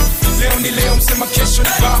mashavu. Leo ni leo, msema kesho ni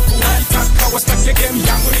bafu. Wakitaka wastake game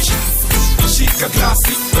yangu ni shika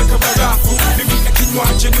glasi, weka barafu. Mimi na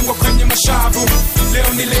kinywaji niwa kwenye mashavu. Leo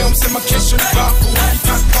ni leo, msema kesho ni bafu.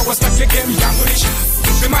 Wakitaka wastake game yangu ni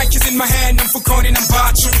the mic is in my hand, mfukoni na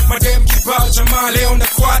mbachu. Madem kibao jamaa leo na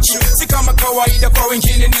kwachu. Si kama kawaida kwa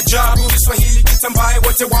wengine ni ajabu. Kiswahili kitambaye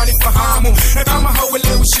wote wanifahamu. Na kama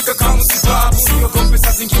hauelewi shika kama sababu. Siogope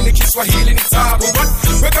saa zingine Kiswahili ni tabu.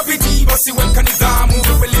 Weka bidii basi weka nidhamu.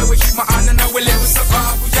 Uelewe hii maana na uelewe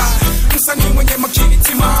sababu ya msanii mwenye makini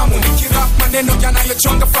timamu. Nikirap maneno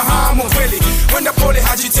yanayochonga fahamu. Kweli wenda pole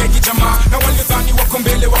hajiteki jamaa. Na waliodhani wako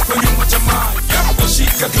mbele wako nyuma jamaa.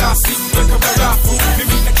 Shika glasi, weka barafu.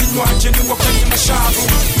 Mimi na kinywaji niwa kwenye mashavu.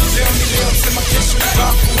 Leo ni leo, msema kesho ni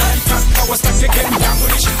bafu. Wakitaka wastake game yangu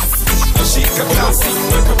ni shika glasi,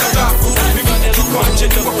 weka barafu. Mimi na kinywaji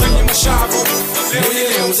niwa kwenye mashavu. Leo ni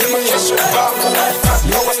leo, msema kesho ni bafu.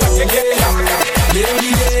 Wakitaka wastake game yangu ni leo ni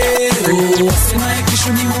leo, sema ya kesho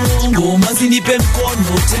ni uongo. Mazi nipe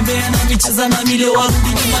mkono, tembea na micheza na mileo. Warudi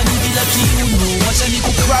nyumbani bila kiuno, wacha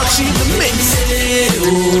nikupe Grauchi the mix.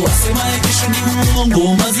 Leo, sema ya kesho ni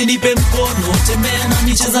uongo. Mazi nipe mkono, tembea na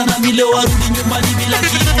micheza na mileo. Warudi nyumbani bila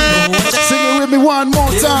kiuno. Sing it with me one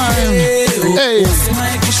more time. Hey. Sema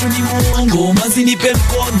ya kesho ni uongo. Mazi nipe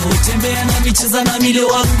mkono, tembea na micheza na mileo.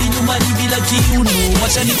 Warudi nyumbani bila kiuno,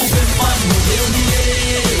 wacha nikupe mfano. Leo ni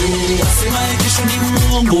leo, sema ya kesho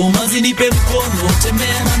ni uongo. Mazi nipe mkono,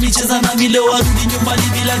 tembea na micheza na mileo. Warudi nyumbani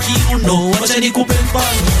bila kiuno, wacha nikupe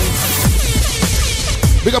mfano.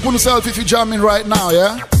 Big up on yourself if you jamming right now,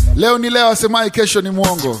 yeah? Leo ni leo, asemai kesho ni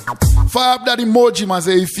mwongo. Fire up that emoji, maze,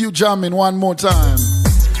 if you jamming one more time.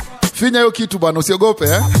 Finya yo kitu bana, usiogope,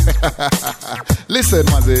 eh? Listen,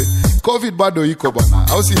 maze, COVID bado iko bana.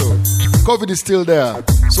 Au sio? COVID is still there.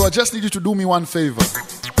 So I just need you to do me one favor.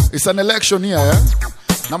 It's an election here, yeah?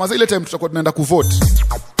 Na maze, ile time tutakuwa tunaenda kuvote.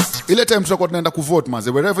 Ile time tutakuwa tunaenda kuvote,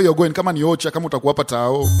 maze. Wherever you're going, kama ni Ocha, kama utakuwa hapa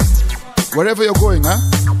Tao. Wherever you're going, eh?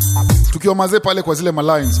 Tukiwa maze pale kwa zile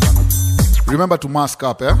malines, bana. Remember to mask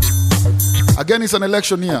up, eh? Again, it's an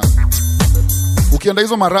election here. Ukienda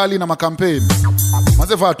hizo marali na makampaign,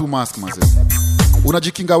 maze vaa tu mask, maze.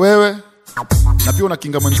 Unajikinga wewe, na pia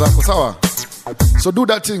unakinga mwenzako, sawa? So do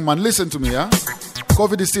that thing, man. Listen to me, yeah?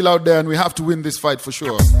 COVID is still out there and we have to win this fight for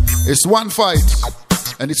sure. It's one fight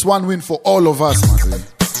and it's one win for all of us, maze.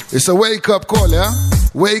 It's a wake-up call, yeah?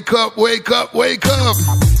 Wake up, wake up, wake up.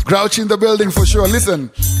 Grauchi in the building for sure. Listen,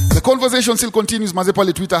 the conversation still continues, maze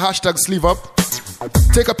pale Twitter, #sleeve up.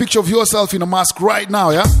 Take a picture of yourself in a mask right now,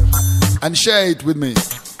 yeah? And share it with me.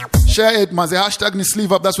 Share it, maze, #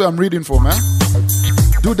 sleeve up. That's where I'm reading from, eh?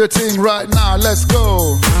 Do the thing right now. Let's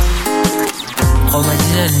go. Oh,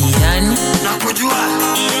 majina ni yani? Nakujua.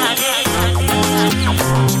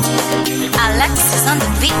 Alex is on the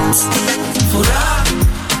beat. Furaha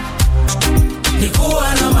ni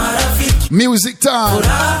kuwa na marafiki. Music time.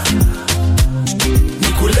 Furaha ni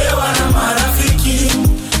kulewa na marafiki.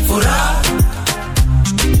 Furaha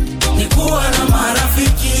ni kuwa na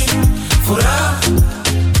marafiki. Furaha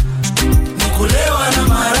ni kulewa na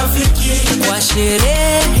marafiki. Kwa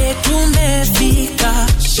sherehe tumefika.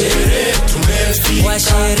 Sherehe tumefika. Kwa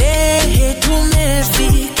sherehe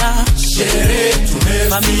tumefika. Sherehe tumefika.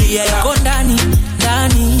 Familia iko ndani,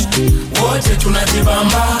 ndani. Wote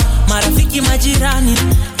tunajibamba. Marafiki majirani,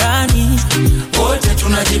 ndani. Wote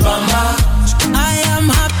tunajibamba. I am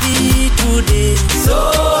happy today.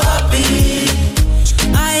 So happy.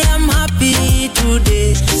 I am happy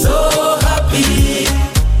today. So happy.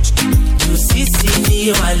 Sisi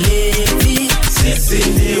ni walevi. Sisi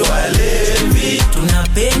ni walevi.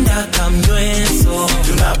 Tunapenda kamnyweso.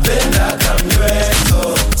 Tunapenda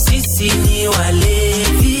kamnyweso. Sisi ni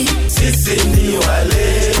walevi. Sisi ni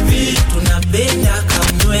walevi. Tunapenda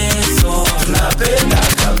kamnyweso. Tunapenda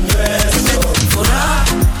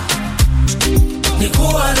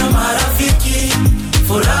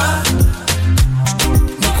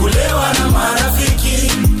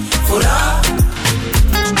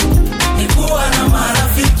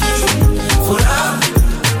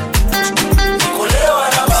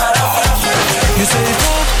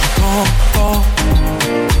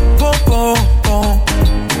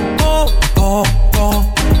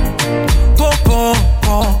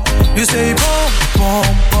You say boom, boom,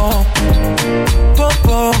 boom, boom,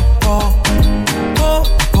 boom, boom, boom,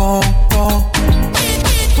 boom, boom, boom.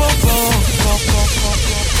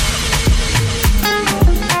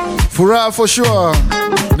 Furaha for sure.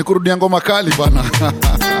 Ni kurudia ngoma kali bana.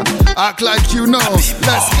 Act like you know. Let's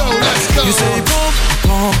go, let's go. You say boom,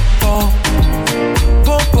 boom, boom,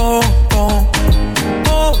 boom, boom, boom,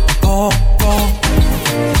 boom, boom, boom,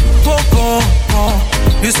 boom, boom, boom.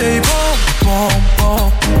 You say boom, boom,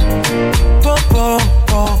 boom, boom, boom,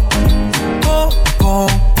 boom, boom, boom,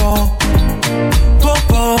 boom, boom,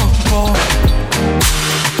 boom, boom.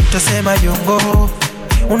 Tasema yongo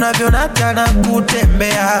unavyonataka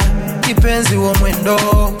kutembea, kipenzi wa mwendo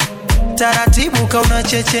taratibu ka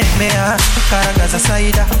unachechemea, karanga za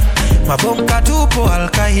saida mabonga tupo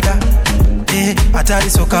Al-Qaida, hatari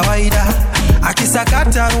so kawaida,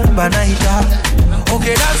 akisakata rumba naida.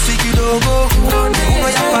 Okay, dansi kidogo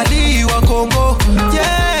unayapali wa Kongo,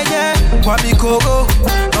 yeah yeah, kwa mikogo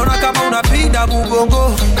naona kama unapinda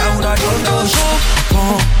mugongo na unadondosha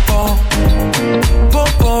pom pom pom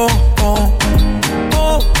pom pom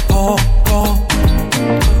pom pom pom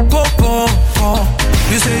pom pom.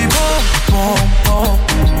 You say pom pom pom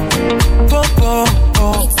pom pom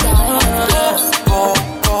pom pom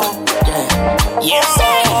pom. Yes,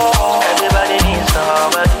 everybody needs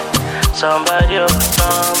somebody, somebody, oh,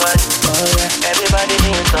 somebody. Oh, yeah. Everybody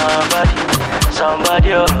needs somebody,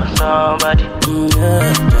 somebody, oh, somebody.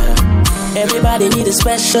 Everybody needs a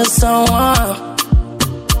special someone.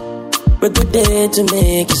 We could dare to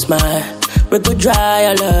make you smile. We could dry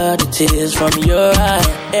all of the tears from your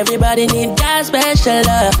eye. Everybody need that special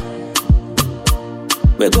love.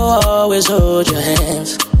 We go always hold your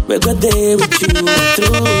hands. We go there with you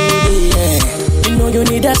through the end. You know you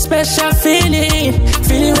need that special feeling,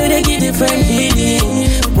 feeling where they give different healing.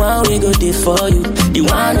 One we go there for you, the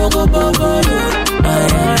one who go bubble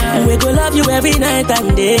you. We go love you every night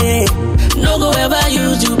and day. No go ever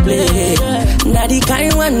use you play. Not the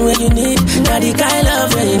kind one where you need, not the kind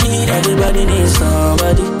love where you need. Everybody needs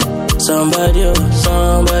somebody, somebody, oh,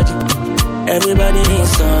 somebody. Everybody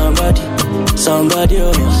needs somebody, somebody,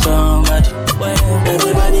 oh, somebody.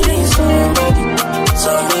 Everybody needs somebody,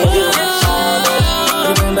 somebody, oh,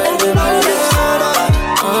 somebody. Remember everybody needs somebody,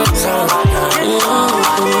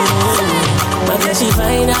 I guess she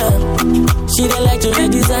fine now. She don't like to be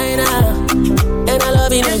designer, and I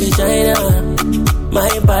love in every China.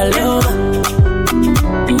 My Paloma,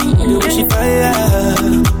 she fire,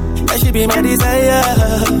 and she be my desire.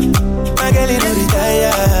 My girl is no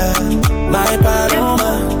retire. My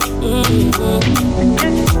Paloma.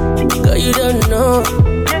 Girl, you don't know.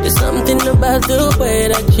 There's something about the way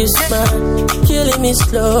that you smile, killing me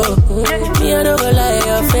slow. Me, I don't go lie,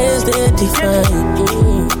 your face they define.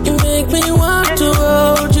 You make me want to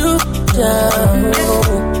hold you down.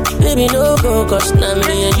 Baby, no go, cause now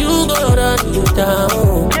me and you go run you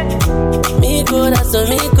down. Mi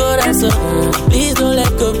corazón, please don't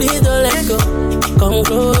let go, please don't let go. Come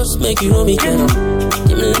close, make you hold me girl.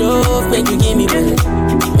 Give me love, make you give me belly.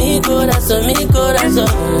 Mi corazón,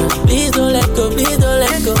 please don't let go, please don't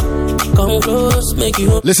let go. Come close, make you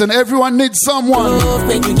hold. Listen, everyone needs someone. Love,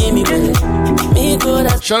 make you give me belly.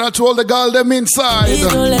 Shout out to all the girls them inside. Please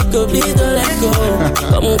don't let go, please don't let go.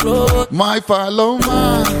 Come close. My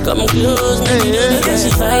Paloma. Come close, make you know that she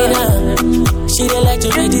finer. She don't like to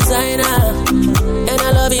be designer, and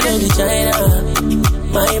I love it in China.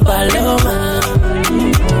 My Paloma.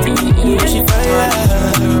 She fire,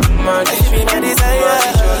 she be my desire.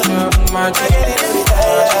 My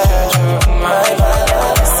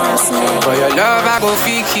for your love, I go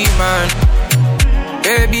fiki, man.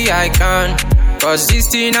 Baby, I can. Cause this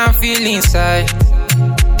thing I feel inside,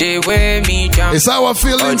 they weigh me down. It's how I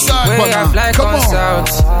feel inside, man. Come on. Out,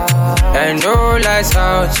 and no lights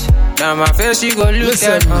out. Now my face, you go lose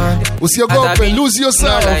that, man. With your girlfriend, lose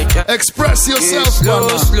yourself. Like express yourself, slow,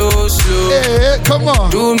 slow, slow. Hey, come on.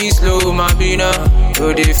 Do me slow, my bina.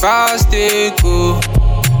 Do the fast, take go.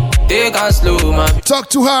 Take us slow, man. Talk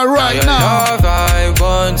to her right now. Love I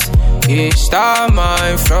want. Each time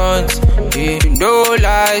I'm front. No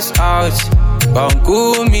lights out. Come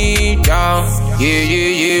cool me down. Yeah, yeah,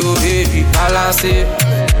 yeah, oh baby, balance it.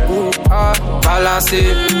 Balance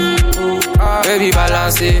it. Baby,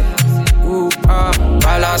 balance it.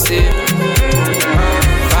 Balance it.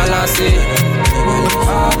 Balance it.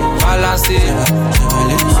 Balance it.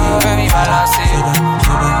 Baby, balance it.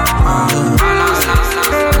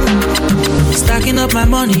 Stacking up my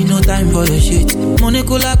money, no time for your shit. Money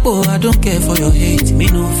kulapo, I don't care for your hate. Me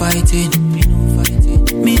no fighting.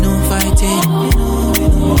 Me no fighting.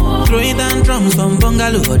 Throwing down drums from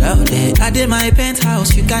bungalow out there. I did my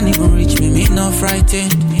penthouse, you can't even reach me. Me no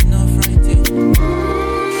frightened.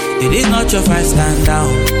 It is not your fight, stand down.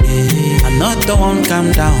 I'm not the one,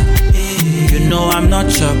 calm down. You know I'm not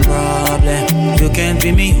your problem. You can't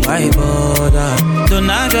be me, why bother? Don't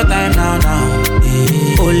have your time now.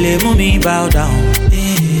 Ole mumi bow down.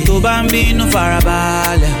 To bambino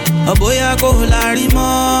farabale. A boy I go lari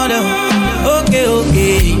model.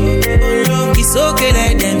 Okay. It's okay,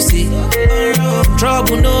 let them see.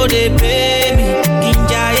 Trouble no they pay me.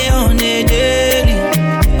 Kinjaye on a daily.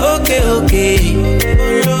 Okay.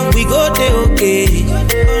 We go there, okay.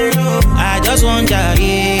 I just want to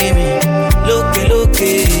hear me. Look.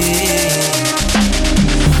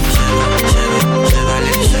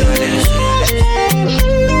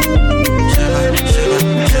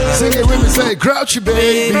 Sing it with me, say Grauchi,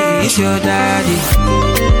 baby. It's your daddy.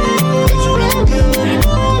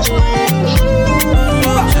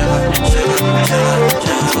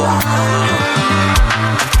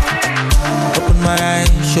 Open my eyes,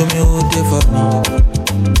 show me who they for me.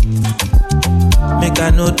 Make I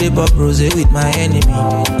know they pop rose with my enemy.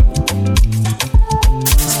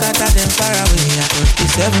 Scatter them far away across the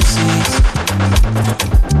 7 seas.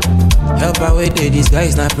 Help away they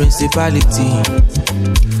disguise my principality.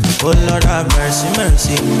 Oh Lord have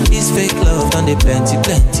mercy. This fake love done they plenty.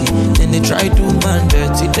 Then they try to man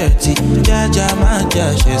dirty. Jaja man,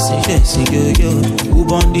 Jesse, yo. Who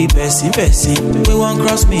born the Bessie? We won't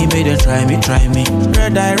cross me, may they try me.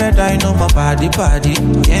 Red eye, no more party.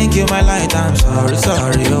 Can't kill my light, I'm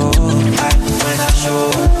sorry, oh. When I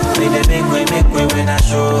show, may they make way when I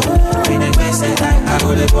show. May they best I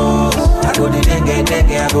go the boss. I go the dengue,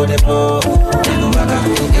 I go the blow. Then go back up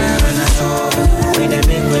to girl when I show. May they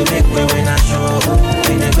make way when I show.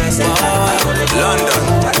 May they best I go the London.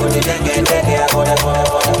 I go the dengue, I go the blow.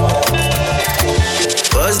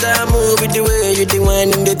 What's that move with the way you the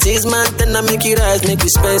wine in the tease, man? Then I make you rise, make you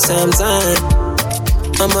spend some time.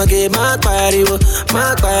 I'ma get my body,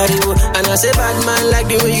 and I say bad man like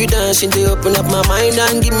the way you dance. They open up my mind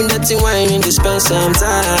and give me that wine and they spend some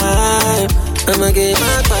time. I'ma get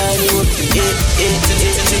my body,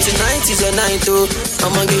 tonight is your night, oh.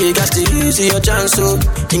 I'ma get you got to use your chance, so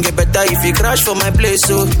it get better if you crash for my place,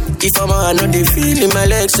 so if I'm I know they feel in my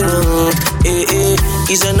legs, so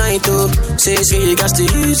it's a night, oh. Say you got to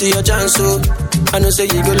use your chance, so I know say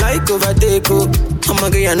you go like overtake, oh.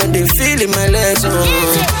 I'ma get you know they feel in my legs, so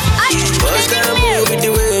what's that move with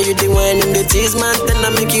the way you the wine in the tease, man? Then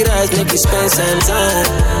I make you rise, make you spend some time.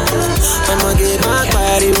 I'ma get my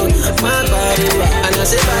body, and I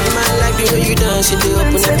say bad man like the way you dance. They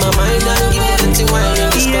open up my mind and give me that wine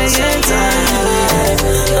and you spend some time.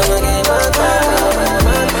 I'ma get my body.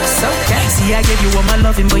 So see, I gave you all my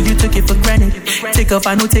loving, but you took it for granted. Take off,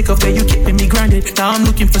 I know take off, where you keeping me grounded. Now I'm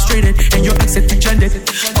looking frustrated, and your accent rejected.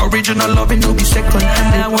 Original loving, no be second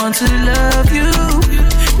handed. I want to love you,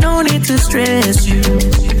 no need to stress you.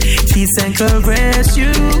 Kiss and caress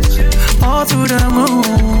you all through the moon.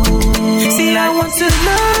 See, I want to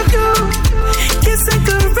love you, kiss and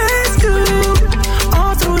caress you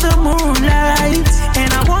all through the moonlight,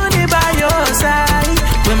 and I want it by your side.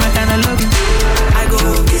 When my kind of love you, I go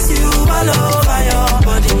kiss you all over your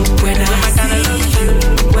body. When I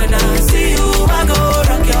see you, I go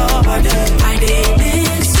rock your body. I did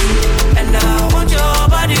miss you, and I want your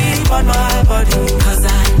body on my body, 'cause I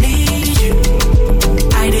need you.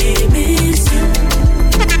 I did miss you.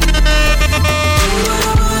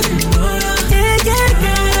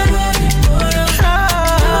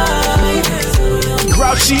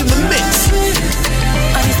 Grauchi in the mix.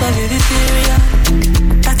 I just love you, Victoria.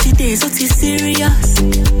 30 days, what is serious?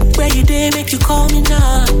 Where you day, make you call me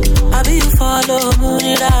now. I be you follow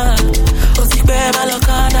Munira. Oti Kwe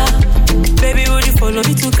Malokana. Baby, would you follow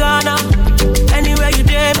me to Ghana? Anywhere you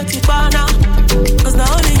day, make you banana. 'Cause not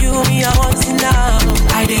only you, me, I want you now.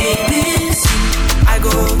 I did miss you. I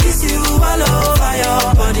go kiss you all over your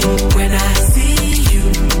body. When I see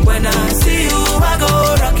you, I go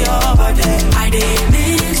rock your body. I did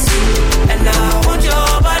miss you, and I want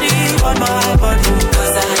your body on my body,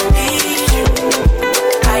 'cause I need you.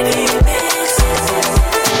 I did miss you.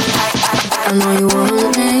 I know you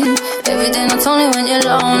want me every day, not only when you're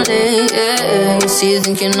lonely. Yeah, you see, you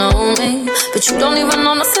think you know me, but you don't even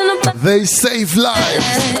know nothing about. They save lives.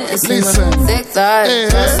 Listen. Thick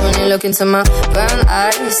thighs. First when you look into my brown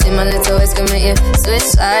eyes, you see my little ways can make you switch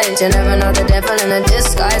sides. You never know the devil in a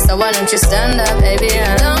disguise, so why don't you stand up, baby?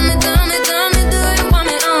 And tell me, do you want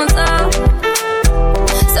me on top?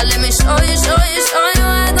 So let me show you.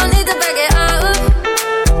 I don't need to back it up.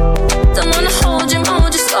 Don't wanna hold you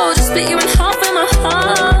slow, just split you in half in my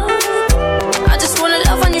heart. I just wanna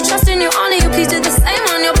love when you trust in you, honor you. Please do the same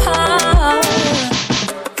on your part.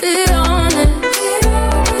 Be honest,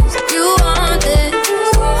 you want it.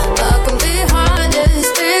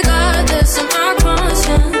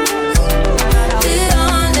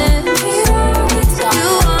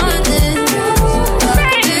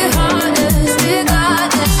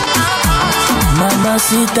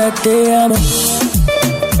 Mamacita, te amo.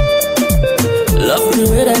 Love the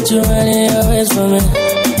way that you run it always for me.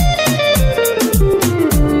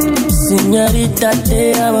 Señorita,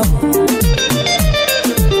 te amo.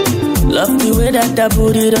 Love the way that that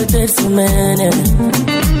booty rotates for me.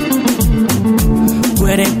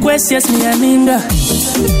 Cuerecuesias, mi amiga.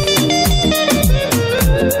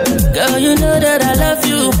 Girl, you know that I love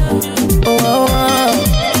you. Oh, oh.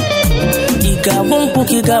 Ikawonku,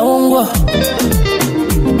 kikawongo.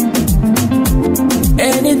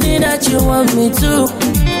 Anything that you want me to,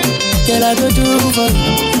 can I go do for you?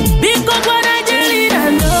 Because when I tell it, I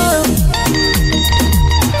know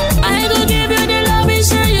I go give you the love and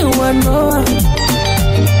show you want more.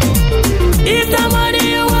 If the money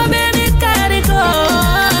you want, baby, carry go.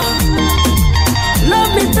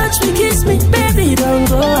 Love me, touch me, kiss me, baby, don't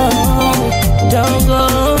go, don't go.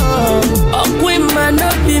 Oh, queen man,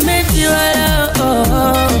 not be make you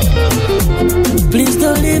alone. Please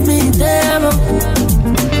don't leave me there, no.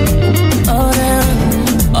 Oh,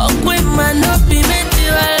 damn. Oh, queen man, not be make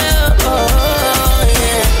you alone. Oh,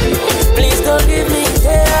 yeah. Please don't leave me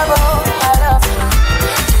there, no. I love you.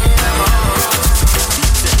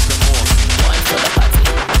 1 for the party,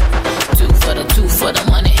 2 for the 2 for the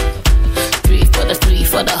money, 3 for the 3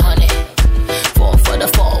 for the honey, 4 for the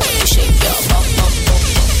 4 when you shake your bum, bum, bum,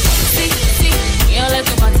 bum. See, me I like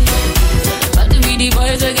to party, party with the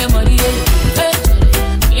boys I get money, hey.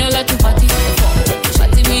 Me I like to party,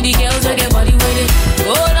 party with the girls I get body with it.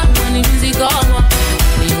 Go down when the music come up,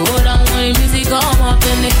 go down when the music come up,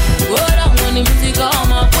 and they go down when the music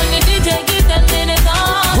come up. When the DJ give them, then it's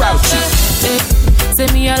on. Grauchi. Say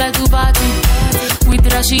me I like to party with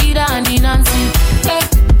Rashida and the Nancy. Hey.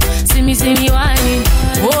 See me whining.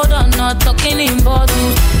 Hold on, not talking in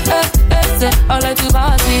bottles. Say I like to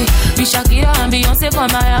party with Shakira and Beyonce from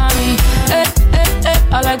Miami.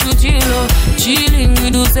 I like to chilling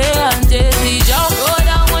with Dulce and Jay-Z. Just go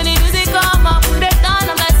down when the music come up. Put it down,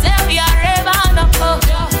 I'm like, say we are raving up.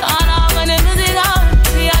 Turn up when the music come.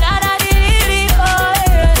 We are da-da-dee-dee-dee, oh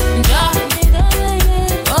yeah. Just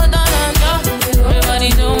go down and jump.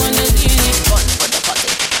 Everybody doing the music. 1 for the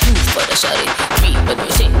party, 2 for the shawty, 3 for the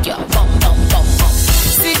shake your bum, bum, bum, bum.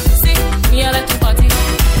 See, me I like to party.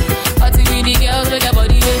 Party with the girls with their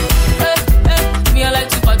body, me I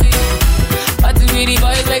like to party. Party with the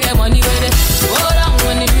boys like get money with it. Go down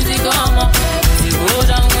when the music come up. Go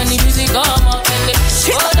down when the music come up.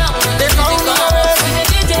 Go down when the music come up. When the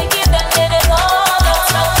DJ give them, let it go.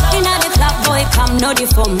 Inna the club, boy, come know the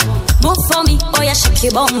fun. Move for me, oh yeah, shake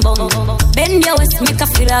your bum bum. Bend your waist, make a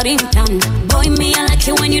feel a ringtone. Boy, me I like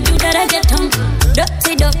it when you do that, I get on.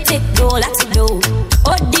 Dirty, dirty, go like to do.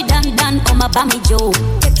 Oh, the dan, oh my bammy Joe.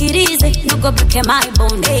 Take it easy, no go break my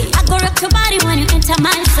bone. Hey, I go rock your body when you enter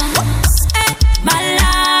my zone. My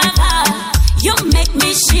lover, you make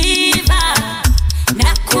me shiver.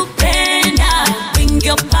 Nakupenda, bring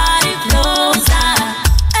your body closer.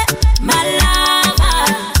 My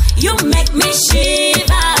lover, you make me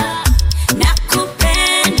shiver.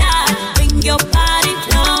 Nakupenda, bring your body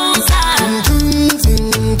closer.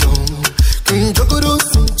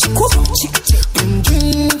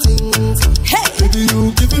 Hey, baby,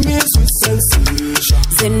 you giving me sweet sensation.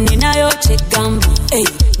 Zenina yo chegamba, hey.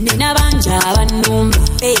 Nina banja banumba,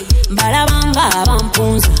 hey. Balabanga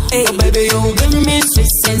bampunza, hey. Oh, baby, you give me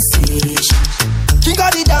sweet sensation. King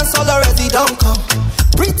of the dance all already don't come.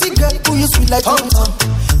 Pretty girl, who you sweet like Tom Tom.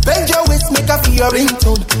 Bend your waist, make a feel your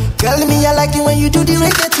ringtone. Girl, me I like it when you do the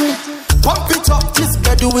reggaeton. Pump it up, this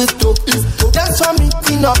girl do it dope. Dance for me,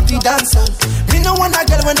 clean up the dancer. Me no want a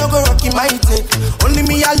girl when I go rockin' my tape. Only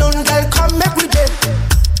me alone, girl, come make we date.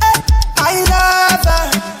 Hey, my lover,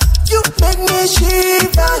 you make me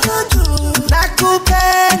shiver.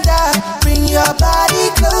 Nakupenda, bring your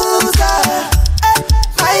body closer. Hey,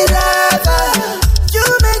 my lover, you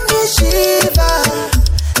make me shiver.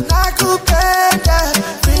 Nakupenda,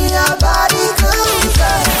 bring your body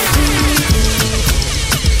closer.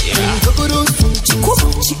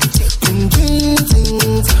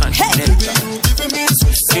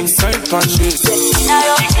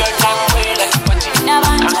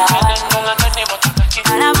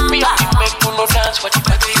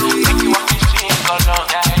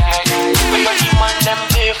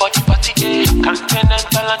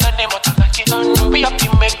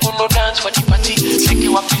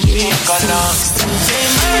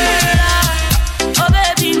 Oh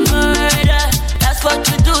baby, murder, that's what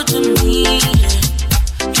you do to me.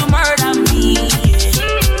 You murder me,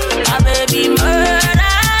 yeah. Oh baby,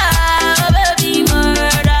 murder, oh baby,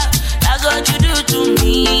 murder, that's what you do to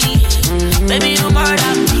me. Baby, you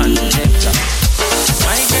murder me.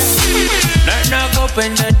 My girl, knock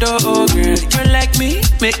open the door, girl. Girl like me,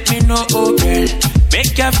 make me know, oh girl.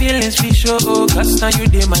 Make your feelings be show, oh, cause now you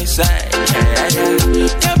dey my side.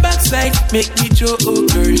 Your backside make me show, oh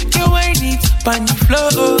girl. You whine it, pan the floor,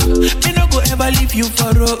 oh. Me no go ever leave you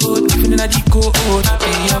for road. Even in a deco, oh, to be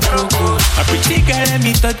a broco. A pretty girl, let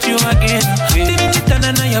me touch you again. Didn't you turn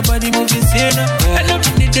on your body moving sane? I don't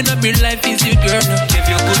need to know me life is you, girl. Give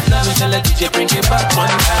you good love and tell a DJ bring it back one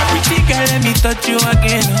time. A pretty girl, let me touch you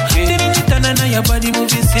again. Didn't you turn on your body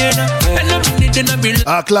moving sane? I don't need to know me life.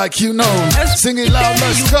 Act like you know. Sing it loud,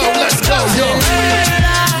 let's go, yo.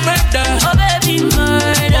 Murder, oh baby,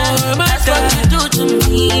 murder. Oh, that's what you do to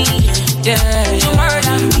me. Yeah, you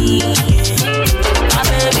murder me. Oh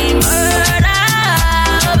baby, murder.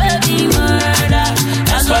 Oh baby, murder.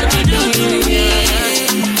 That's what you do to me.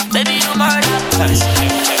 Baby, you murder.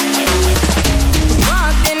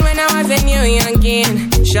 Walked in when I was a new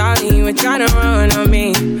youngin'. Shawty, you were tryna run on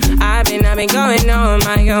me. I've been going on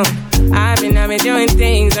my own. I've been doing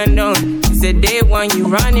things unknown. It's the day one, you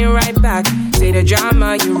running right back. Say the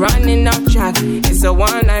drama, you running off track. It's a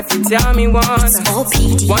one life, you tell me one.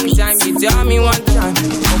 One time, you tell me one time.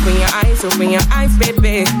 Open your eyes,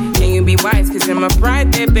 baby. Can you be wise, cause I'm a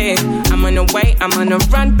bride, baby. I'm on the way, I'm on the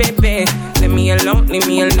run, baby. Leave me alone,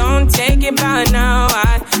 take it back now.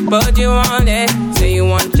 I put you on it. Say you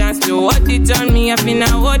want chance to hold it on me. I finna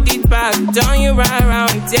hold it back. Turn you right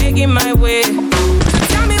around, take it my way.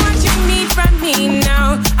 Tell me what you need from me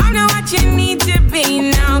now. I know what you need to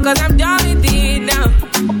be now, cause I'm done with it now.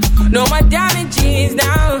 No more damages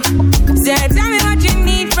now. Say, tell me what you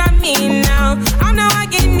need from me now. I know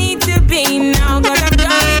what you need to be now, cause I'm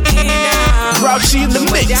done with it now. Grauchi in the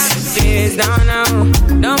mix.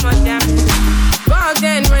 No more damages. Back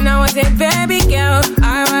then when I was a baby girl,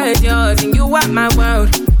 I was yours and you were my world.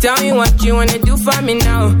 Tell me what you wanna do for me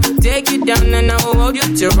now. Take you down and I will hold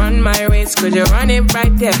you to run my race. Cause you run it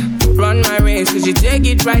right there. Run my race cause you take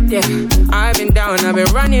it right there. I've been down, I've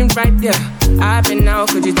been running right there. I've been out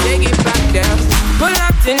cause you take it back there. Pull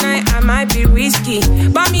up tonight, I might be risky.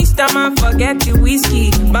 But me stomach, forget the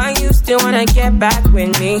whiskey. But you still wanna get back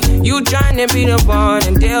with me. You tryna be the one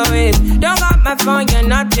and deal with. Don't got my phone, you're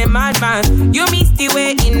not in my man. You missed the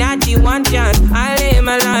way in that the one chance. I live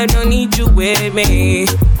my life, don't need you with me.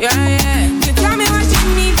 Yeah. You tell me what you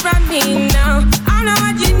need from me now. I know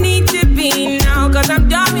what you need to be now. Cause I'm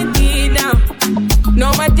done with it now.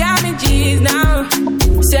 No more damages now.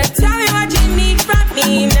 So tell me what you need from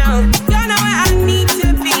me now. Don't know where I need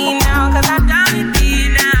to be now. Cause I'm done with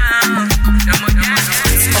it now. No more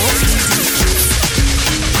damages.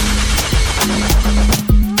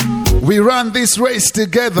 We run this race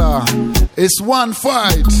together. It's one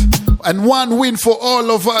fight and one win for all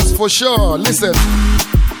of us for sure. Listen.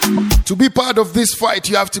 To be part of this fight,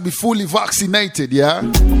 you have to be fully vaccinated, yeah?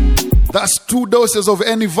 That's 2 doses of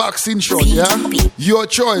any vaccine shot, yeah? Your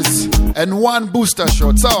choice. And 1 booster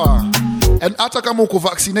shot, sawa? And hata kama uko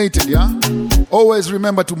vaccinated, yeah? Always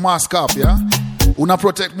remember to mask up, yeah? Una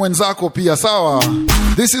protect mwenzako pia, sawa?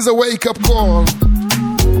 This is a wake-up call.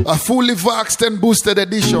 A fully vaxxed and boosted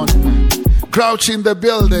edition. Grauchi in the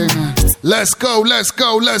building. Let's go, let's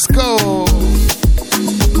go, let's go.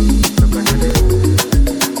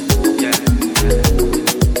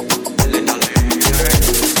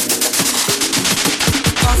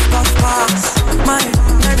 My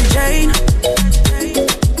Mary Jane,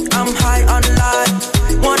 I'm high on life,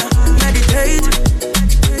 wanna meditate.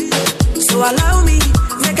 So allow me,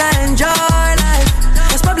 make I enjoy life.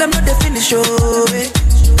 Cause problem not the finish, oh.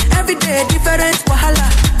 Every day different wahala.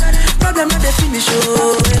 Problem not the finish,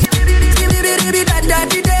 oh.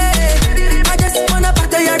 I just wanna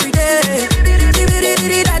party every day.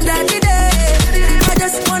 I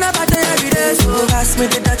just wanna party every day. So pass me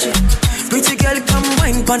the dutchie. Pretty girl, come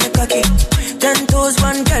wine pon the cocky. 10 toes,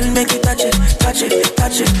 one girl, make it touch it, touch it,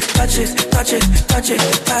 touch it, touch it, touch it, touch it.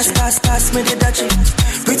 Pass me the dutchie.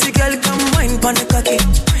 Pretty girl, come wine pon the cocky.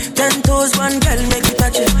 10 toes, one girl, make it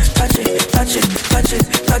touch it, touch it, touch it, touch it,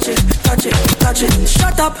 touch it, touch it, touch it.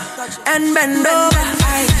 Shut up and bend over.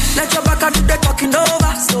 Let your back do the talking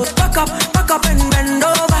over. So back up and bend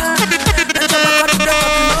over. Let your back do the talking over.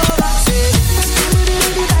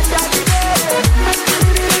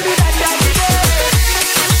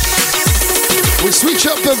 We switch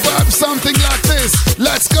up the vibe, something like this.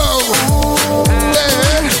 Let's go.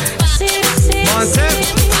 Yeah.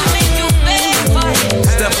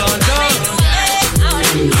 Step on dog.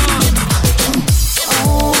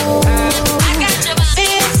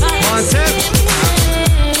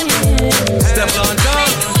 Step on dog.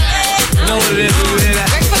 Know what it is, we do that.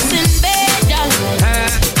 Breakfast in bed, darling.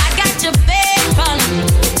 I got your bed falling.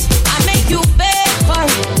 I make you bed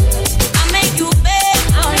falling. I make you bed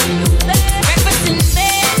falling.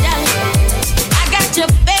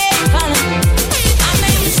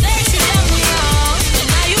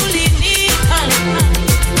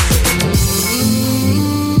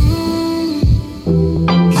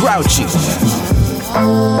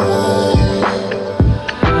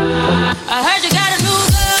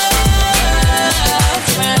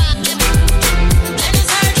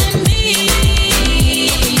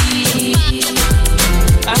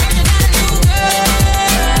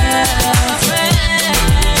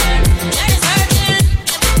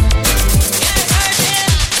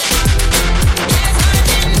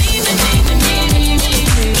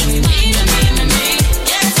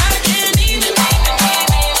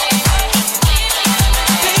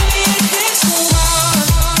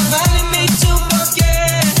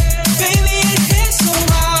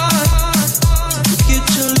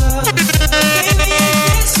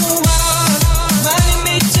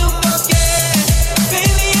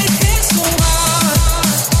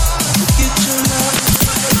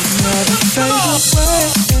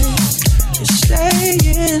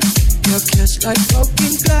 It's like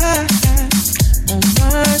broken glass on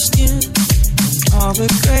my skin. All the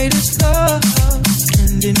greatest love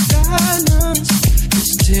and in diamonds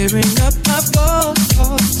is tearing up my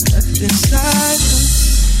bones left inside me.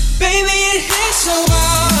 Baby, it hits so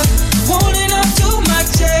hard, holding up to my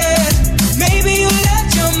chest. Maybe you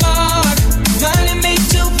left your mark, reminding me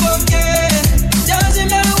to forget.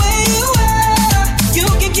 Doesn't matter where you are, you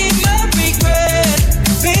can keep my regret.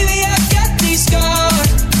 Baby, I got these scars,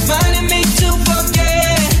 reminding me to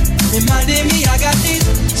forget. Reminding me I got these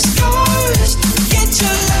scars. Get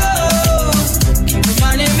your love,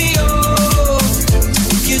 reminding me, oh,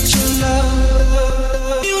 get your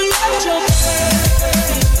love. You left your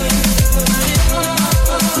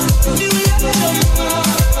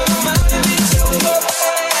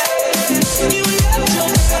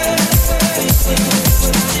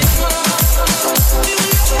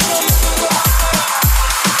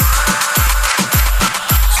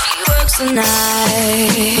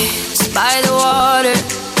nights by the water.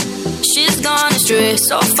 She's gone astray,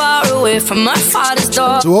 so far away from her father's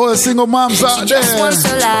door. To all the single moms out there, just wants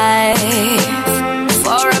a life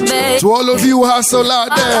for a baby. To all of you hustle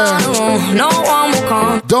out there, no one will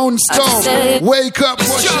come. Don't stop, wake up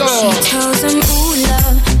for sure. She tells him, ooh,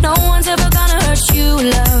 love, no one's ever gonna hurt you,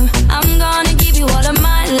 love. I'm gonna give you all of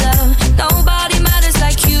my love. Nobody matters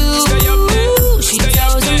like you. She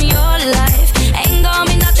tells him your life ain't gonna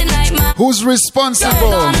be nothing like mine. Who's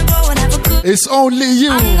responsible? It's only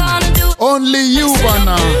you. Only you,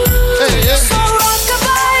 Vanna. Hey, hey. So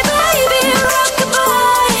rock-a-bye, baby,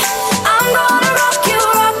 rock-a-bye. I'm gonna rock you,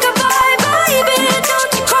 rock-a-bye, baby,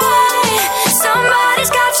 don't you cry. Somebody's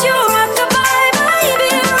got you, rock-a-bye, baby,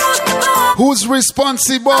 rock-a-bye. Who's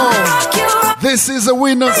responsible? This is a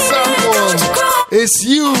winner sample. It's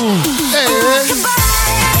you. Hey, hey.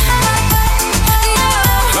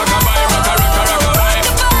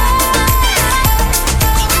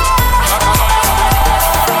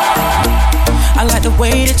 I like the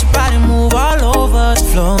way that your body move all over the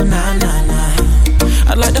floor, nah, nah, nah.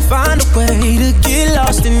 I'd like to find a way to get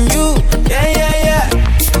lost in you, yeah, yeah, yeah.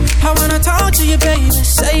 I wanna talk to you, baby,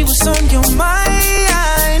 say what's on your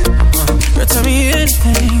mind. Girl, tell me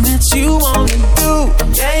anything that you wanna do,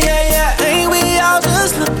 yeah, yeah, yeah. Ain't we all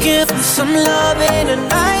just looking for some love in the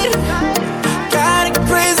night? Got a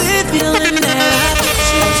crazy feeling that I think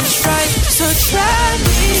you're just right. So try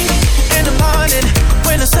me in the morning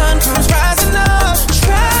when the sun comes rising up.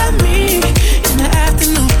 Try me in the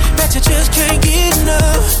afternoon, bet you just can't get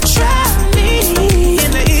enough. Try me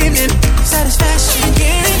in the evening, satisfaction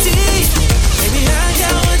guaranteed. Baby, I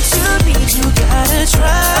got what you need, you gotta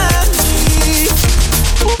try me.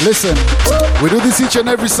 Listen, we do this each and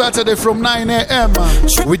every Saturday from 9 a.m.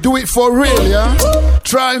 We do it for real, yeah?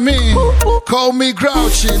 Try me, call me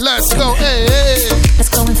Grauchi, let's go, hey, hey. Let's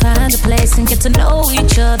go and find a place and get to know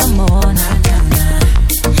each other more.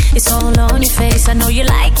 It's all on your face, I know you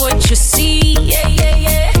like what you see, yeah, yeah,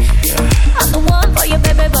 yeah. I'm the one for you,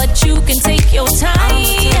 baby, but you can take your time.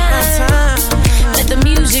 Let the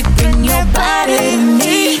music bring your body to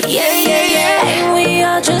me, yeah, yeah, yeah. And we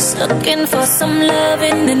are just looking for some love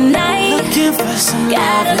in the night.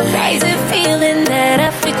 Got a crazy feeling that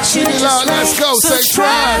I fit you just right. Let's go, So say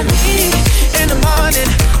try me in the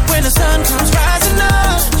morning when the sun comes rising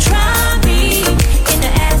up. Try me in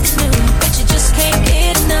the afternoon, but you just can't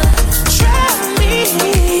get enough. Try me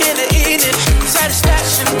in the evening,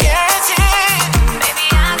 satisfaction guaranteed. Baby,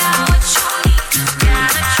 I got what you need,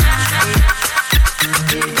 gotta try.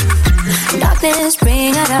 Darkness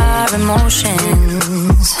bring out our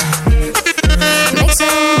emotions, mix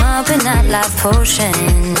them up in that life potion.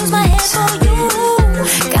 Lose my head for you.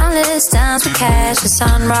 Countless times we catch the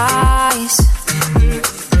sunrise,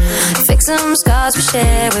 fix some scars we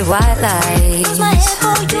share with white lights. Lose my head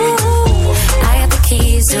for you. I got the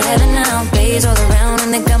keys to heaven now, bays all around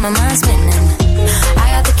and they got my mind spinning. I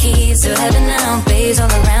got the keys to heaven now, bays all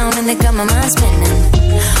around and they got my mind spinning.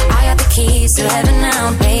 I got the keys to heaven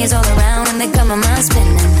now, bays all around and they got my mind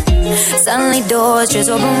spinning. Suddenly doors just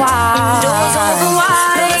open wide. Doors open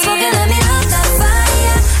wide. Doors fucking let me love that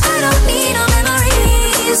fire. I don't need no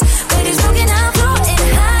memories. But it's broken out, floating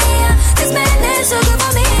higher. This madness so good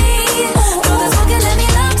for me. Doors fucking let me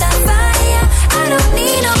love that fire. I don't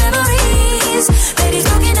need no memories. But it's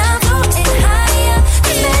broken out, floating higher.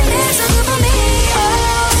 This madness so good for me.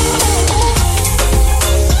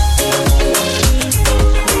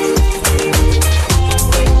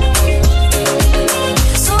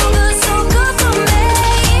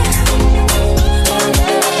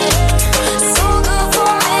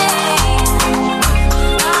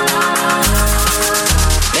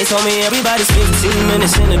 They told me everybody's 15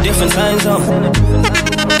 minutes in a different time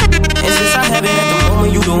zone. And since I have it at the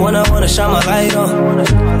moment, you the one I wanna shine my light on.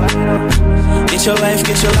 Get your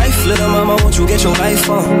life, little mama, won't you get your life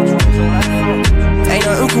on? Ain't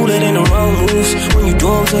nothing cooler than the wrong moves when you do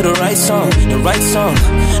them to the right song,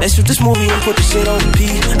 Let's shoot this movie and put the shit on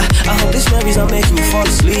repeat. I hope this memories are making you fall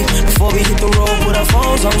asleep. Before we hit the road, put our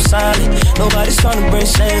phones on silent. Nobody's trying to bring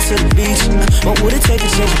sand to the beach. What would it take to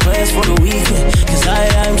change your plans for the weekend? Cause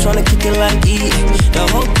I'm trying to kick it like E. The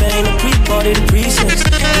whole thing, the pre-party, the pre-sex.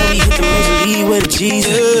 Then we hit the major league with a G's.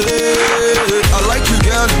 I like you,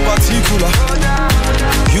 girl, in particular.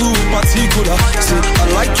 You in particular. Say, I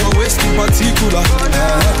like your waist in particular.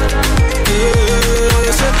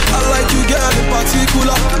 I like you, girl, in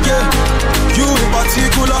particular. Yeah, you in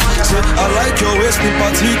particular. Say, I like your waist in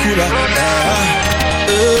particular.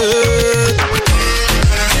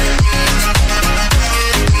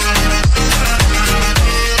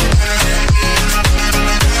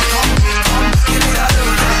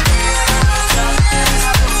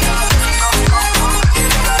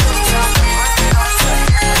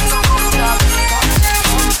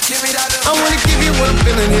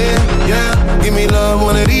 Give me love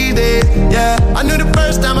one of these days, yeah. I knew the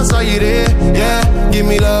first time I saw you there, yeah. Give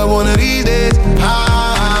me love one of these days.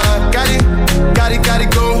 Got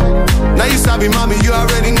it, go. Now you sabi, mommy, you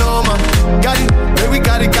already know, ma. Got it, baby,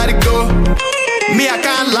 got it, go. Me, I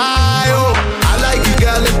can't lie, oh. I like you,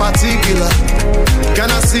 girl, in particular.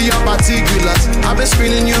 Can I see your particulars? I've been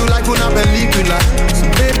screening you like una película. So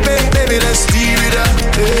baby, let's steer it up,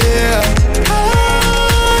 yeah.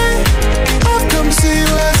 I've come see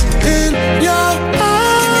what's in your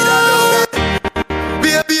eyes.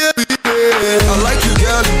 Baby, I like you,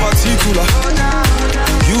 girl, in particular.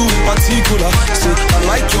 You in particular. Say, I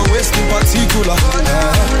like your waist in particular.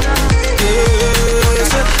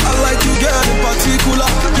 Say, I like you, girl, in particular.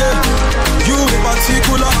 Yeah, you in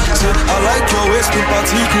particular. Say, I like your waist in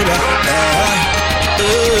particular.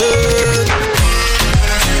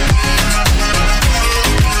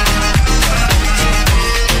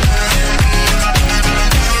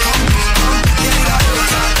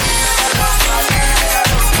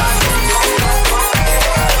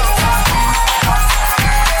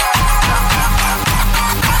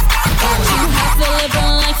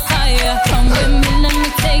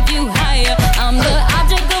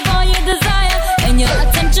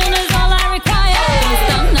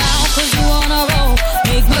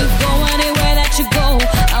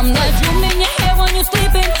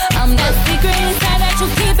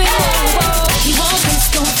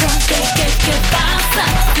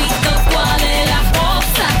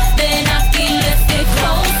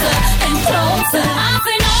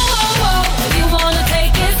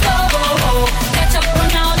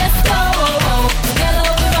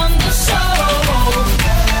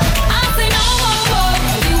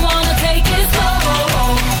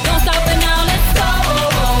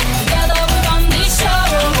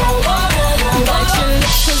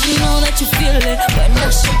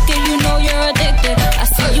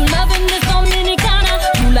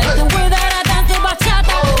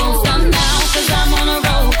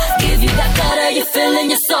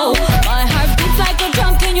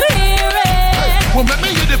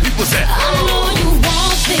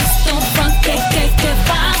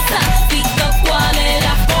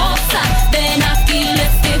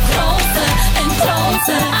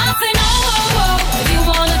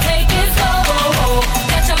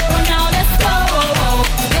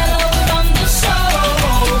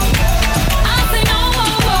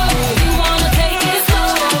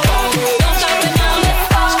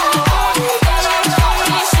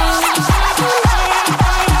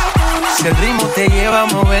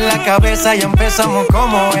 Cabeza y empezamos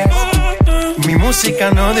como es. Mi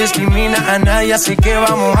música no discrimina a nadie, así que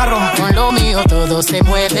vamos a romper. Con lo mío todo se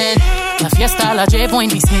mueve, la fiesta la llevo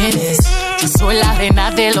en mis genes. Yo soy la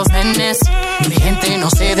reina de los nenes, mi gente no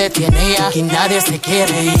se detiene y aquí nadie se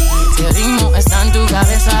quiere ir. Si el ritmo está en tu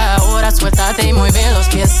cabeza, ahora suéltate y mueve los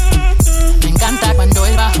pies. Me encanta cuando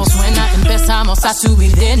el bajo suena, empezamos a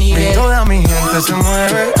subir de nivel. Y toda mi gente se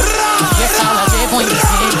mueve. La fiesta la llevo en mis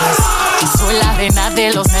genes. Soy la reina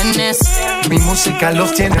de los nenes. Mi música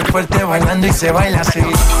los tiene fuerte bailando y se baila así.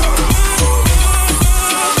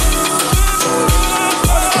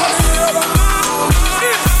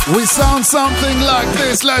 We sound something like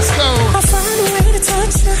this, let's go. I'll find a way to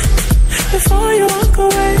touch you before you walk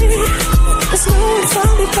away. There's no one for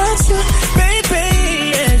me but you, baby,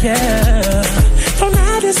 yeah. Don't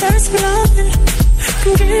have to search for loving,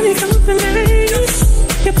 come give me company.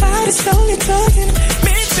 Your body's slowly talking,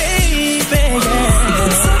 baby, yeah.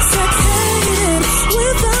 Intoxicated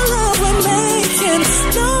with the love we're making.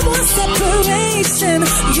 No more separation,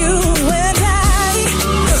 you and I.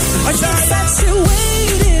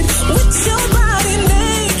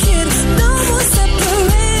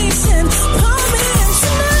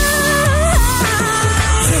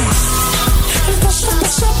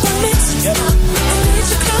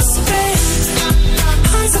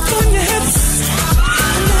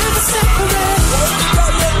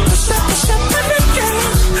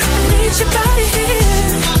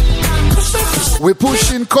 We're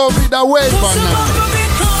pushing COVID away for now.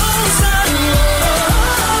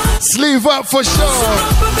 Sleeve up for sure.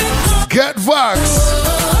 Get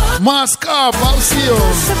vaxxed. Mask up, I'll see you.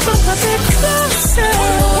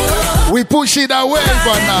 We push it away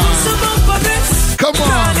for now. Come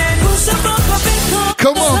on.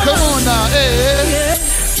 Come on now. Hey.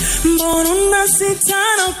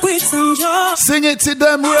 Sing it to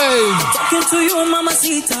them, Ray. Talking to you,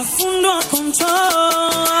 mamacita, fundo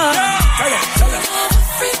control.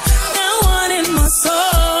 Now one in my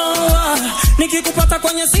soul. Nikikupata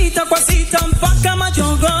kwenye sita kwa sita mpaka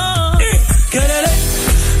majongo. Kelele,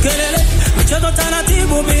 kelele, michezo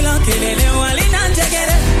taratibu bila kelele, walina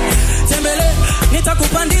njegele. Tembele,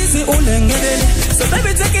 nitakupandizi ulengele. So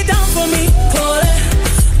baby take it down for me. Pole,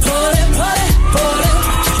 pole, pole, pole.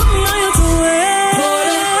 Now you do it.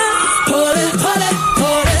 Pole, pole, pole,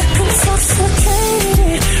 pole. I'm so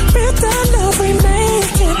suffocated. With the love we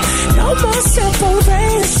make it. No more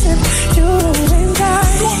separation. You and I.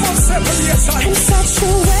 I'm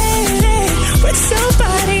saturated with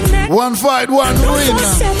somebody next. One fight, one win.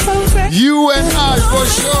 You and I for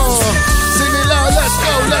sure. Sing it loud, let's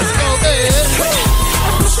go, let's go. Hey.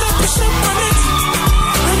 Push up on it.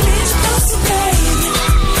 I need you close to baby.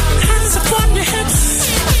 Hands up on your hips.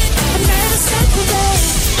 I never separate.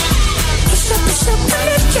 Push up on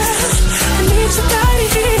it, girl. I need your body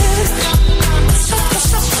here.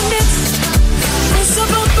 Push up on it. It's a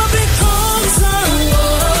bump of it comes on.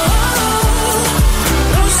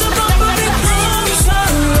 It's a bump of it comes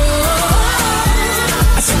on.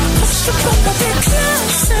 I said push up on it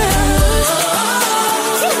closer.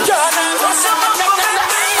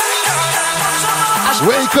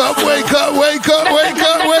 Wake up, wake up, wake up, wake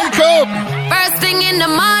up, wake up. First thing in the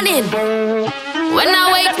morning, when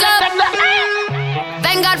I wake up,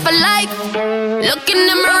 thank God for life. Look in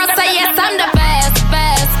the mirror, say yes, I'm the best,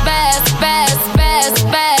 best, best, best, best,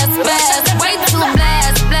 best, best. Way too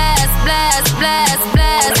blessed, blessed, blessed, blessed,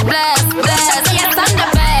 blessed, blessed, blessed. Yes, I'm the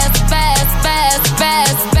best, best, best,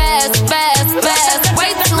 best, best, best, best.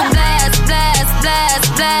 Way too blessed, blessed, blessed,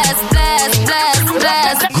 blessed, blessed, blessed,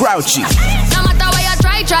 blessed. Grauchi.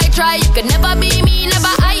 Try, you could never be me, never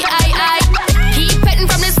I. Keep petting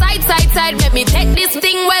from the side, make me take this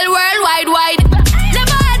thing well worldwide, wide.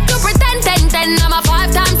 Never had to pretend, 10. I'm a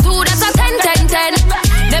 5 times 2, that's a 10.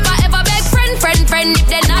 Never ever beg friend. If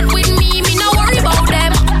they're not with me no worry about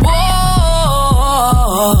them.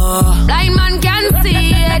 Whoa, blind man can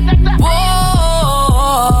see it.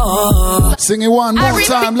 Whoa. Sing it one more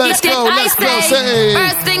time, let's go, say.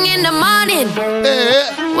 First thing in the morning,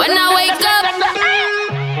 when I wake up,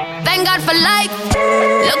 thank God for life.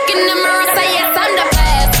 Look in the mirror, say yes, I'm the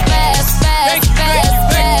best, best, best, best,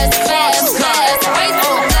 best, best, best. Way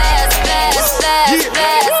too blessed, blessed, blessed,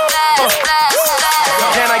 blessed, blessed, blessed.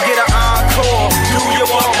 Can I get an encore? Do you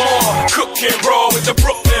want more? Cook and roll with the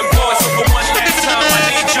Brooklyn boys. So for one last time, I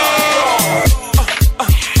need y'all to roll.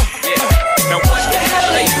 Now what the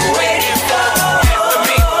hell are you waiting for? After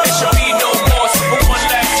me, there should be no more. So for one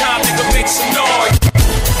last time, nigga, make some noise.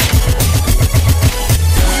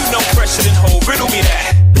 Fresher than whole, riddle me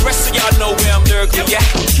that. The rest of y'all know where I'm lurking, yeah.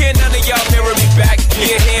 Can't none of y'all mirror me back.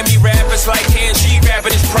 Yeah, hear me rap, it's like hand G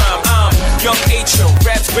rapping his prime. I'm young H.O.,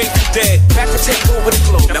 raps Grateful Dead. Back to take over the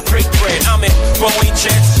globe, now break bread. I'm in Boeing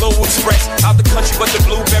Jets, Low Express. Out the country, but the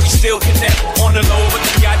blueberries still connect. On the low, but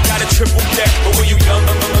the yacht got a triple deck. But when you young,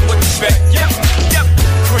 what you expect? Yep.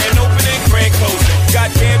 Grand opening, grand closing.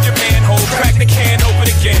 Goddamn your manhole, crack the can open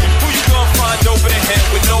again. Who you gonna find over the head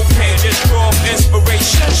with no pen? Just draw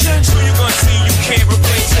inspiration. Who you gonna see you can't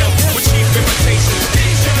replace him with cheap imitations?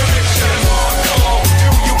 These generation hardcore.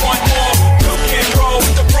 Do you want more? Cook and roll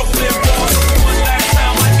with the Brooklyn boys. One last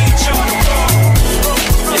time, I need y'all to roll.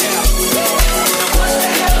 Yeah. Now what the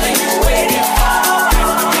hell are you waiting for?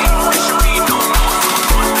 After me, there should be no more.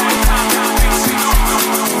 One last time, now fix it.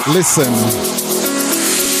 Listen.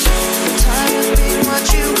 What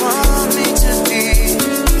you want me to be,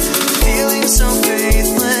 feeling so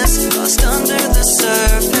faithless, lost under the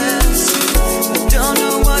surface. Don't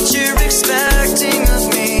know what you're expecting of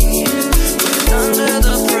me, but under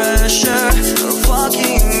the pressure of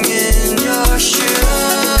walking in your shoes.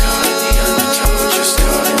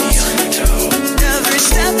 Every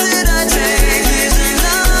step that I take is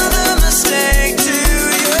another mistake to you.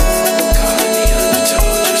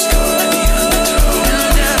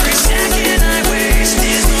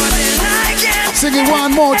 Sing it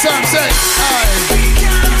one more time, say.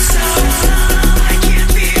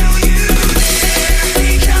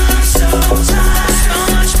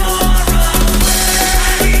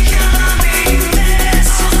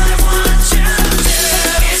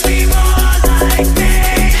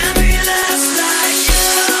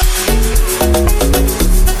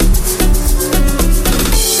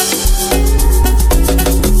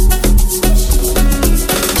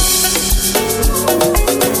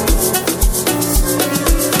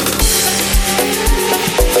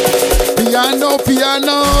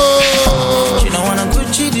 piano. She don't want a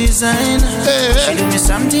Gucci design. She do me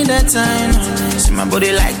something that time. See my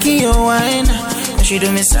body like your wine. She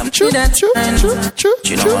do me something that time.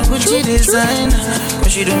 She don't want Gucci design.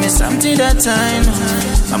 But she do me something that time.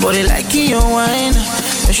 My body like your wine.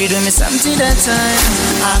 But she do me something that time.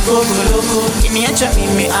 I go loco, give me a chop,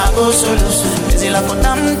 give me I go solo. Busy like a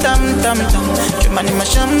tam. Money my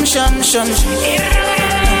sham.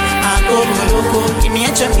 I go loco, give me a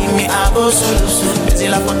chop, give me I go solo. Busy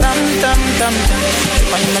like a tam.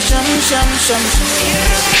 Money my sham.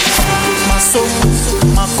 My soul,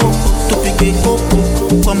 my coco, to pick coco,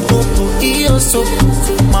 come coco, io so.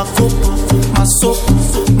 My coco, my soul,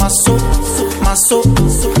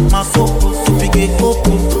 my coco, to pick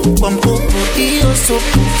coco, come coco, io so.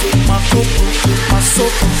 My coco, my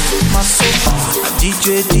soul.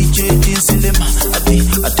 DJ Dinsilema, I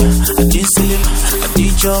Dinsilema, I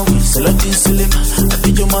DJ Winsel, Dinsilema, I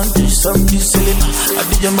DJ Monte, some Dinsilema, I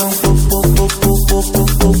DJ Mon Dinsilema,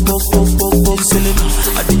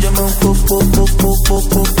 I DJ Mon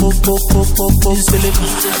Dinsilema,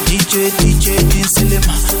 DJ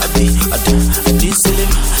Dinsilema, I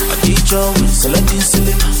Dinsilema, I DJ Winsel,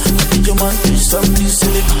 Dinsilema, I DJ Monte, some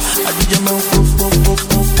Dinsilema, I DJ Mon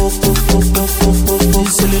Dinsilema,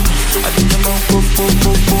 I DJ Mon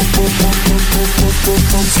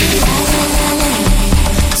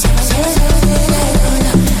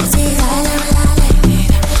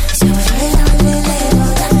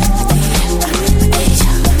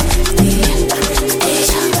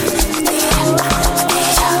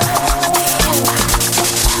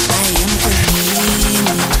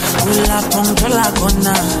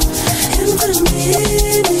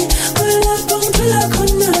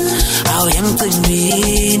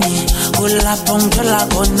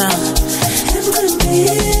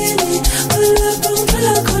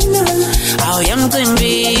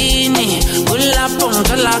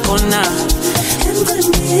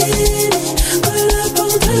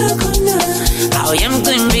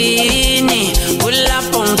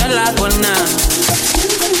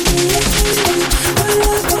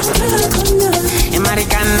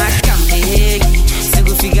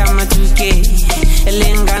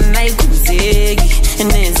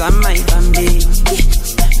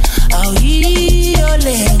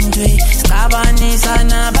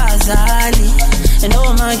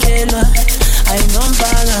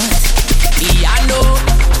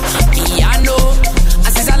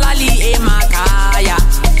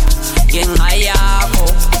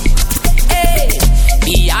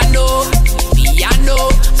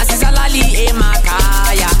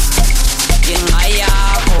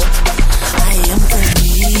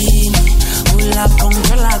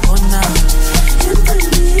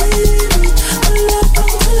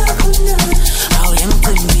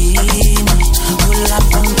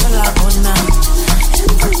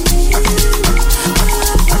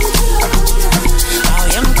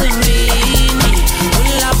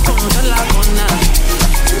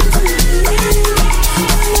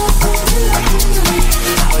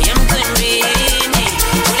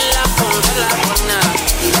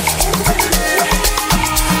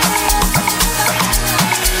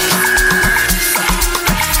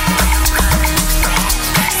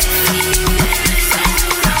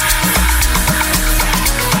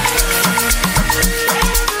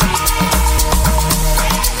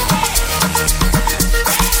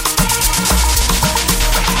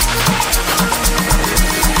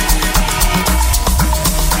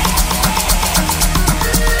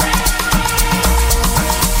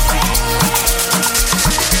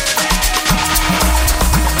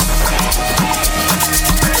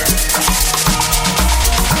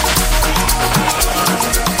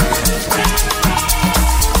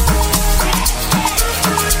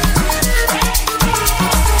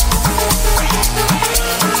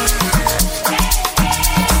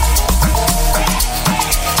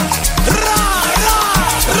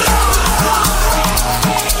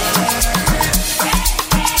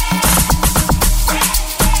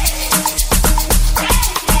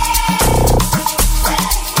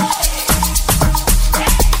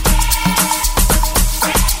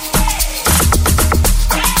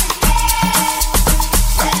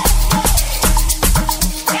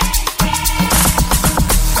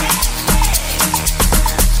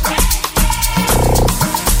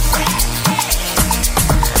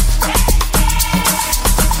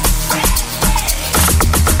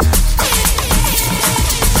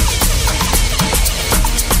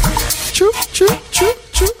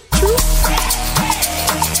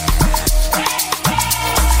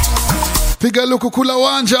Piga luku kula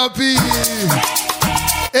wanja pi.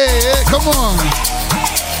 Hey, come on.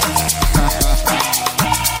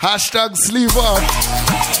 Hashtag sleeve up.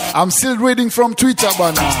 I'm still reading from Twitter,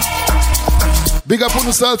 Bana. Big up on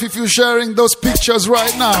yourself if you're sharing those pictures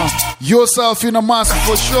right now. Yourself in a mask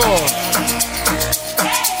for sure.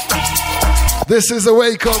 This is a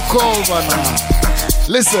wake-up call, Bana.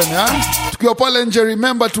 Listen, yeah? To your challenge,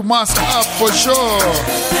 remember to mask up for sure.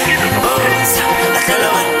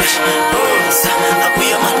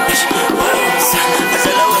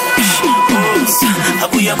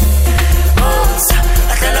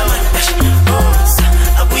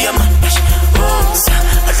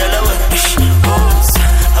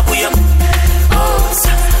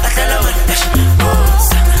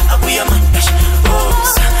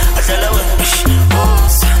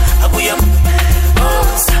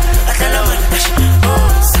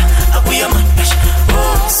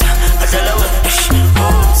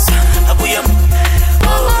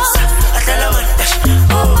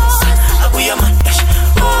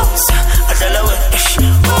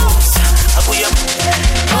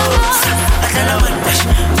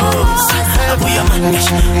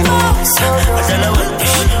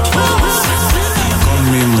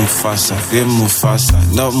 Mufasa, yeah Mufasa,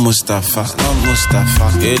 not Mustafa, not Mustafa.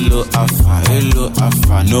 Hello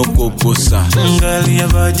Afa, no Kokosa. Girl, your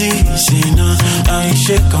body is in I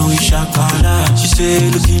shake and we shakala. She say,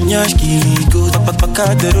 looking yash, killing goat. Papa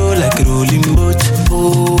the roll like a rolling boat.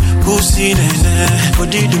 Oh, who's in it?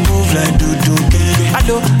 Body to move like do get.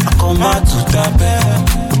 Hello, I come out to tape.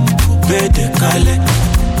 Bede kale.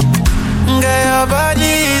 Girl, your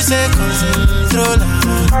body is a controller.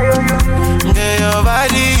 Girl, your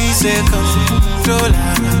body is a controller.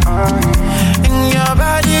 And your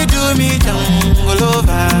body do me jungle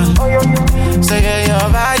over. Say, girl, your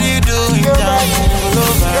body do me jungle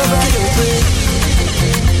over.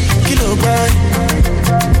 Kilo boy,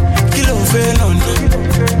 kilo felon.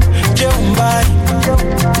 Jumbai,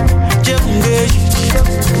 jumbai.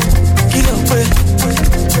 Kilo boy,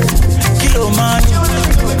 kilo man.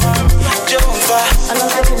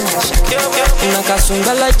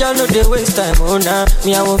 Nakasungala jano de waste time, oh nah.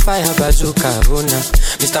 Me I want fire bazooka, oh nah.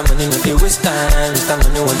 Mr. Money no de waste time, Mr.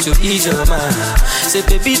 Money want to ease your mind. Say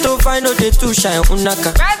baby don't find no day to shine,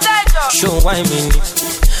 unaka. Show why me.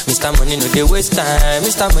 Mr. Money no de waste time,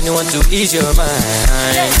 Mr. Money want to ease your mind.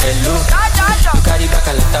 Hello, you carry back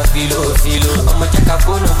a lot of filo. I'ma check a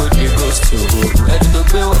phone, no go de ghost you. Ready to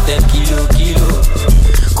pay what 10 kilo.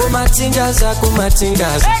 Kumatingaza,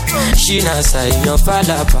 Shina sa inyo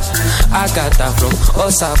falapa. Agata from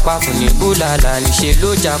Osapa, Funi Bulala, Nishe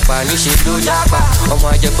lo japa. Omo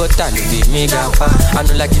aje bota, lubi mi gapa. I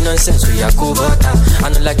don't like the nonsense, we are cool bota.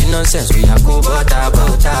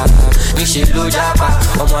 Nishe lo japa.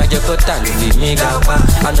 Omo aje bota, lubi mi gapa.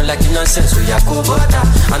 I don't like the nonsense, we are cool bota.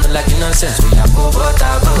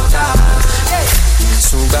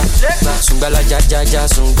 Sunga la ja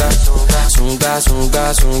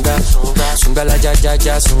sunga la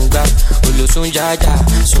ja sunga ulu sunga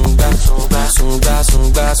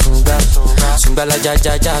sunga la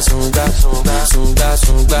ja sunga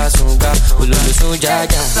ulu sunga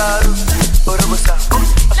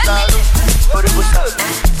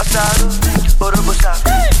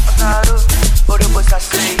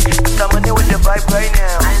Mr. Money with the vibe right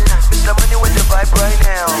now. Mr. Money with the vibe right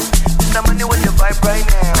now. Mr. Money with the vibe right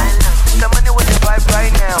now. Mr. Money with the vibe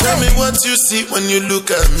right now. Tell me what you see when you look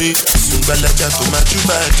at me. Sungbalaja to my true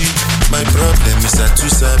body. My problem is that you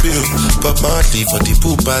sabi Pop Marley for the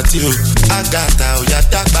pool party. I got out, ya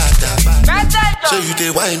dark bada. So you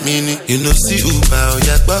dey wine mini. You know see Uber,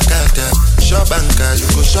 ya bokata. Shop banka, you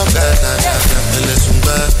go shop gata. Ele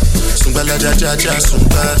Sungbalaja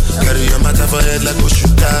Sungba. Carry your matter for head like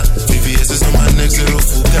Oshuka. VVS is on my neck, zero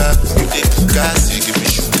fuga. You dey gas, you give me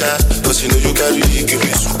sugar. Cause you know you carry, you give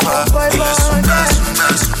me super. Ele Sunga.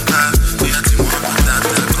 We are team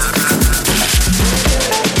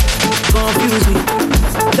confuse me.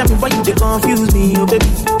 Tell me why you dey confuse me, oh baby.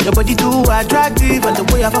 Your body too attractive, and the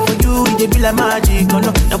way I fall for you, it dey be like magic. Oh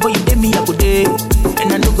no, now boy you dey me, I go dey,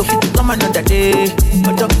 and I no go fit to come another day.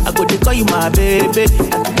 But I go dey call you my baby,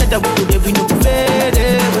 and together we go dey we no go fade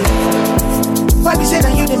away. Why be say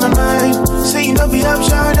that you in my mind? Say you no be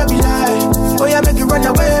option, no be lie. Oh yeah, make you run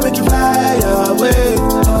away, make you fly away.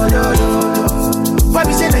 Oh no. Why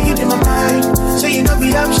be say that you in my mind? Say you no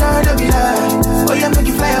be option, no be lie. Oh yeah, make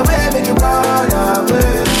you fly away, make you run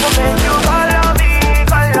away. So make you call on me.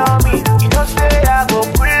 You don't say I go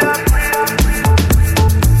pull up.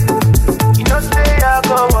 You don't say I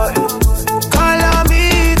go what? Call on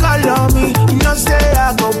me. You don't say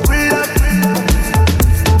I go pull up.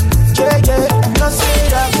 Yeah. You don't say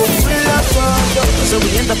I go pull up. So we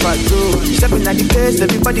enter part 2. Stepping at the place,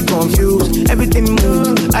 everybody confused. Everything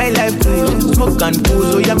moves. I like cruise. smoke and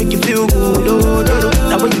booze, oh yeah, make you feel good, oh,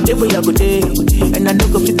 now when you day, where you go day, and I know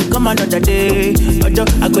go fit to come another day, but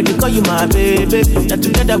I go to call you my baby, now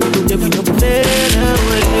together we go there, we no go fade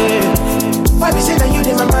away. Why be say that you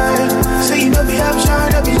in my mind, say you know be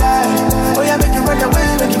option, no be lie, oh yeah, make you run away,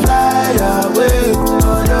 make you fly away,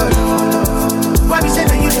 oh no. Why be say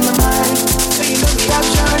that you in my mind, say you know be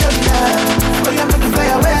option, no be lie, oh yeah, make you fly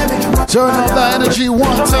away, make you run away. Turn up the energy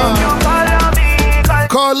one time.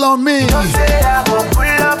 Call on me. Don't say I go pull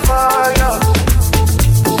up for you.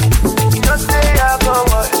 Don't say I go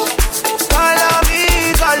what? Call on me,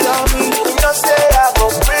 call on me. Don't say I go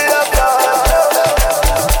pull up for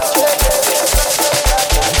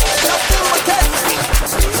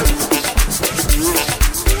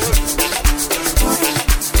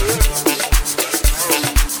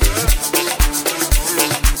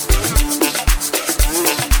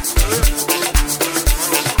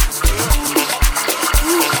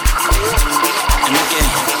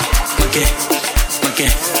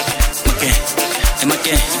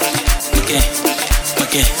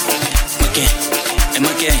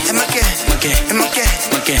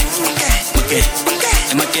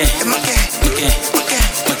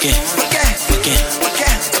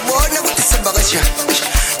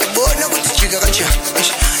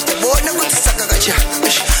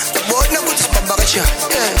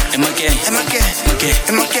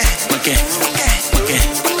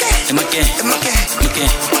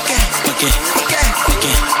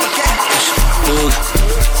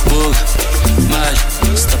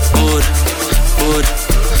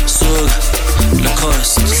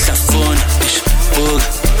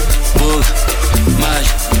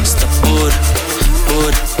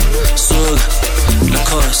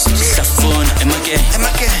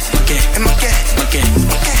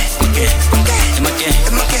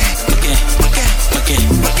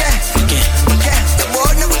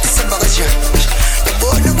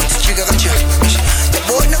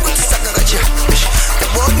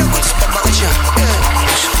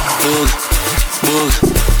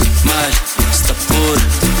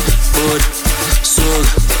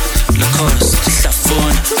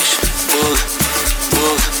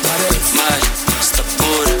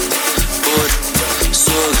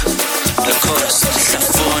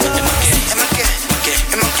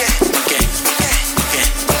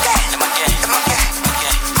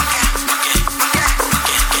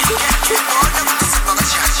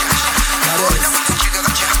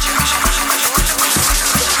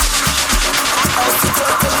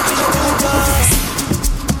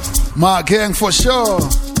My gang for sure.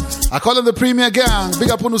 I call it the Premier Gang. Big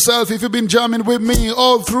up on yourself if you've been jamming with me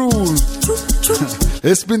all through.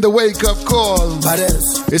 It's been the wake up call.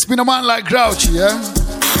 It's been a man like Grauchi, yeah?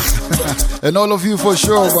 And all of you for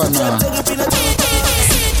sure, man.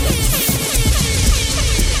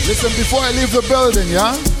 Listen, before I leave the building,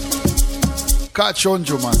 yeah?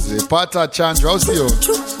 Kachonjo, man. Pata Chandra. How's you?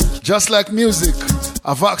 Just like music,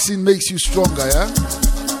 a vaccine makes you stronger, yeah?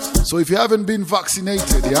 So if you haven't been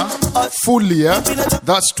vaccinated, yeah, fully, yeah,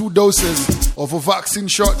 that's 2 doses of a vaccine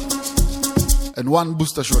shot and 1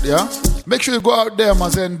 booster shot, yeah. Make sure you go out there,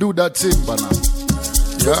 man, and do that thing, bana.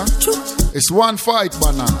 Yeah, it's 1 fight,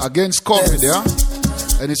 bana, against COVID, yeah,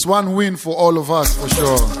 and it's 1 win for all of us for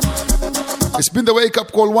sure. It's been the wake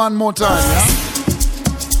up call one more time,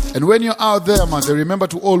 yeah. And when you're out there, man, remember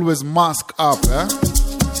to always mask up, yeah.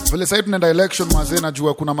 Vile sasa tunaenda election, mazee,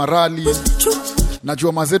 najua kuna marali.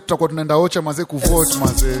 Najua mazee tutakuwa tunaenda ocha mazee kuvote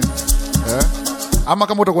mazee. Ama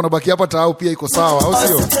kama utakuwa unabaki hapa tao pia iko sawa, au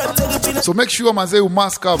sio? So make sure mazee you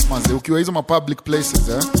mask up mazee ukiwa hizo ma public places,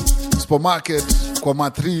 supermarket, kwa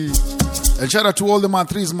ma3. And shout out to all the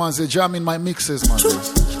ma3s mazee jamming my mixes mazee.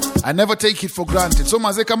 I never take it for granted. So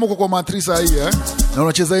mazee kama uko kwa ma3 saa hii, na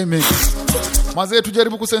unacheza hii mix. Mazee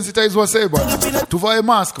tujaribu kusensitize wasee bwana. Tuvae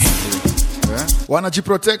mask mazee.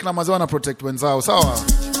 Wanajiprotect na mazee wana protect wenzao, sawa?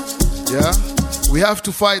 Yeah? We have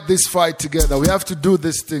to fight this fight together. We have to do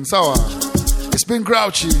this thing. Sawa. It's been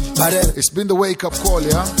Grauchi. It's been the wake up call,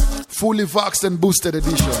 yeah? Fully vaxxed and boosted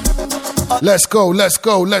edition. Let's go, let's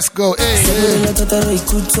go, let's go. Hey, hey.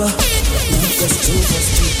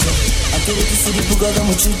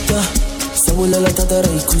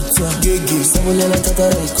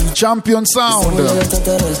 Champion sound.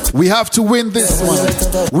 We have to win this one.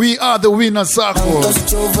 We are the winner, Sako.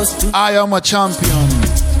 I am a champion.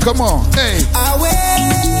 Come on, hey.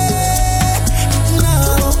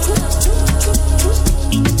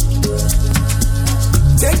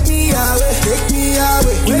 Take me away,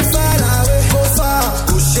 way far away, go far,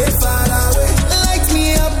 push it far away, light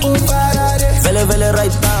me up, oh far away. Vele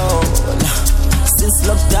right now, since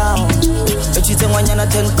lockdown, but you think when you're not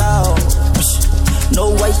 10 pounds, no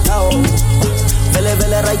white out.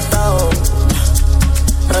 vele right now.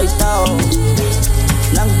 Right now.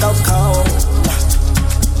 Lang dog cow.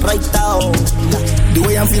 Right now. The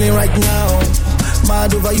way I'm feeling right now.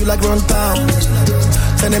 Mad over you like run town.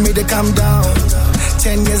 Telling me to calm down.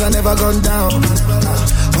 10 years I never gone down.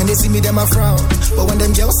 When they see me, them I frown. But when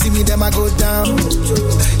them girls see me, them I go down.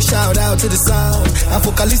 Shout out to the sound. I'm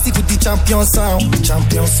focalistic with the champion sound.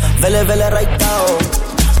 Champion sound. Vele vele right now.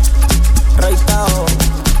 Right now.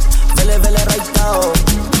 Vele vele right now.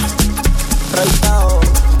 Right now.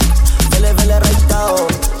 Vele vele right now.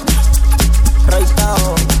 Right now.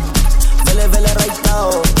 Vele vele right now.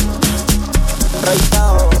 Right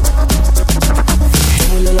now.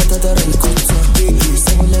 Como la lata de rico.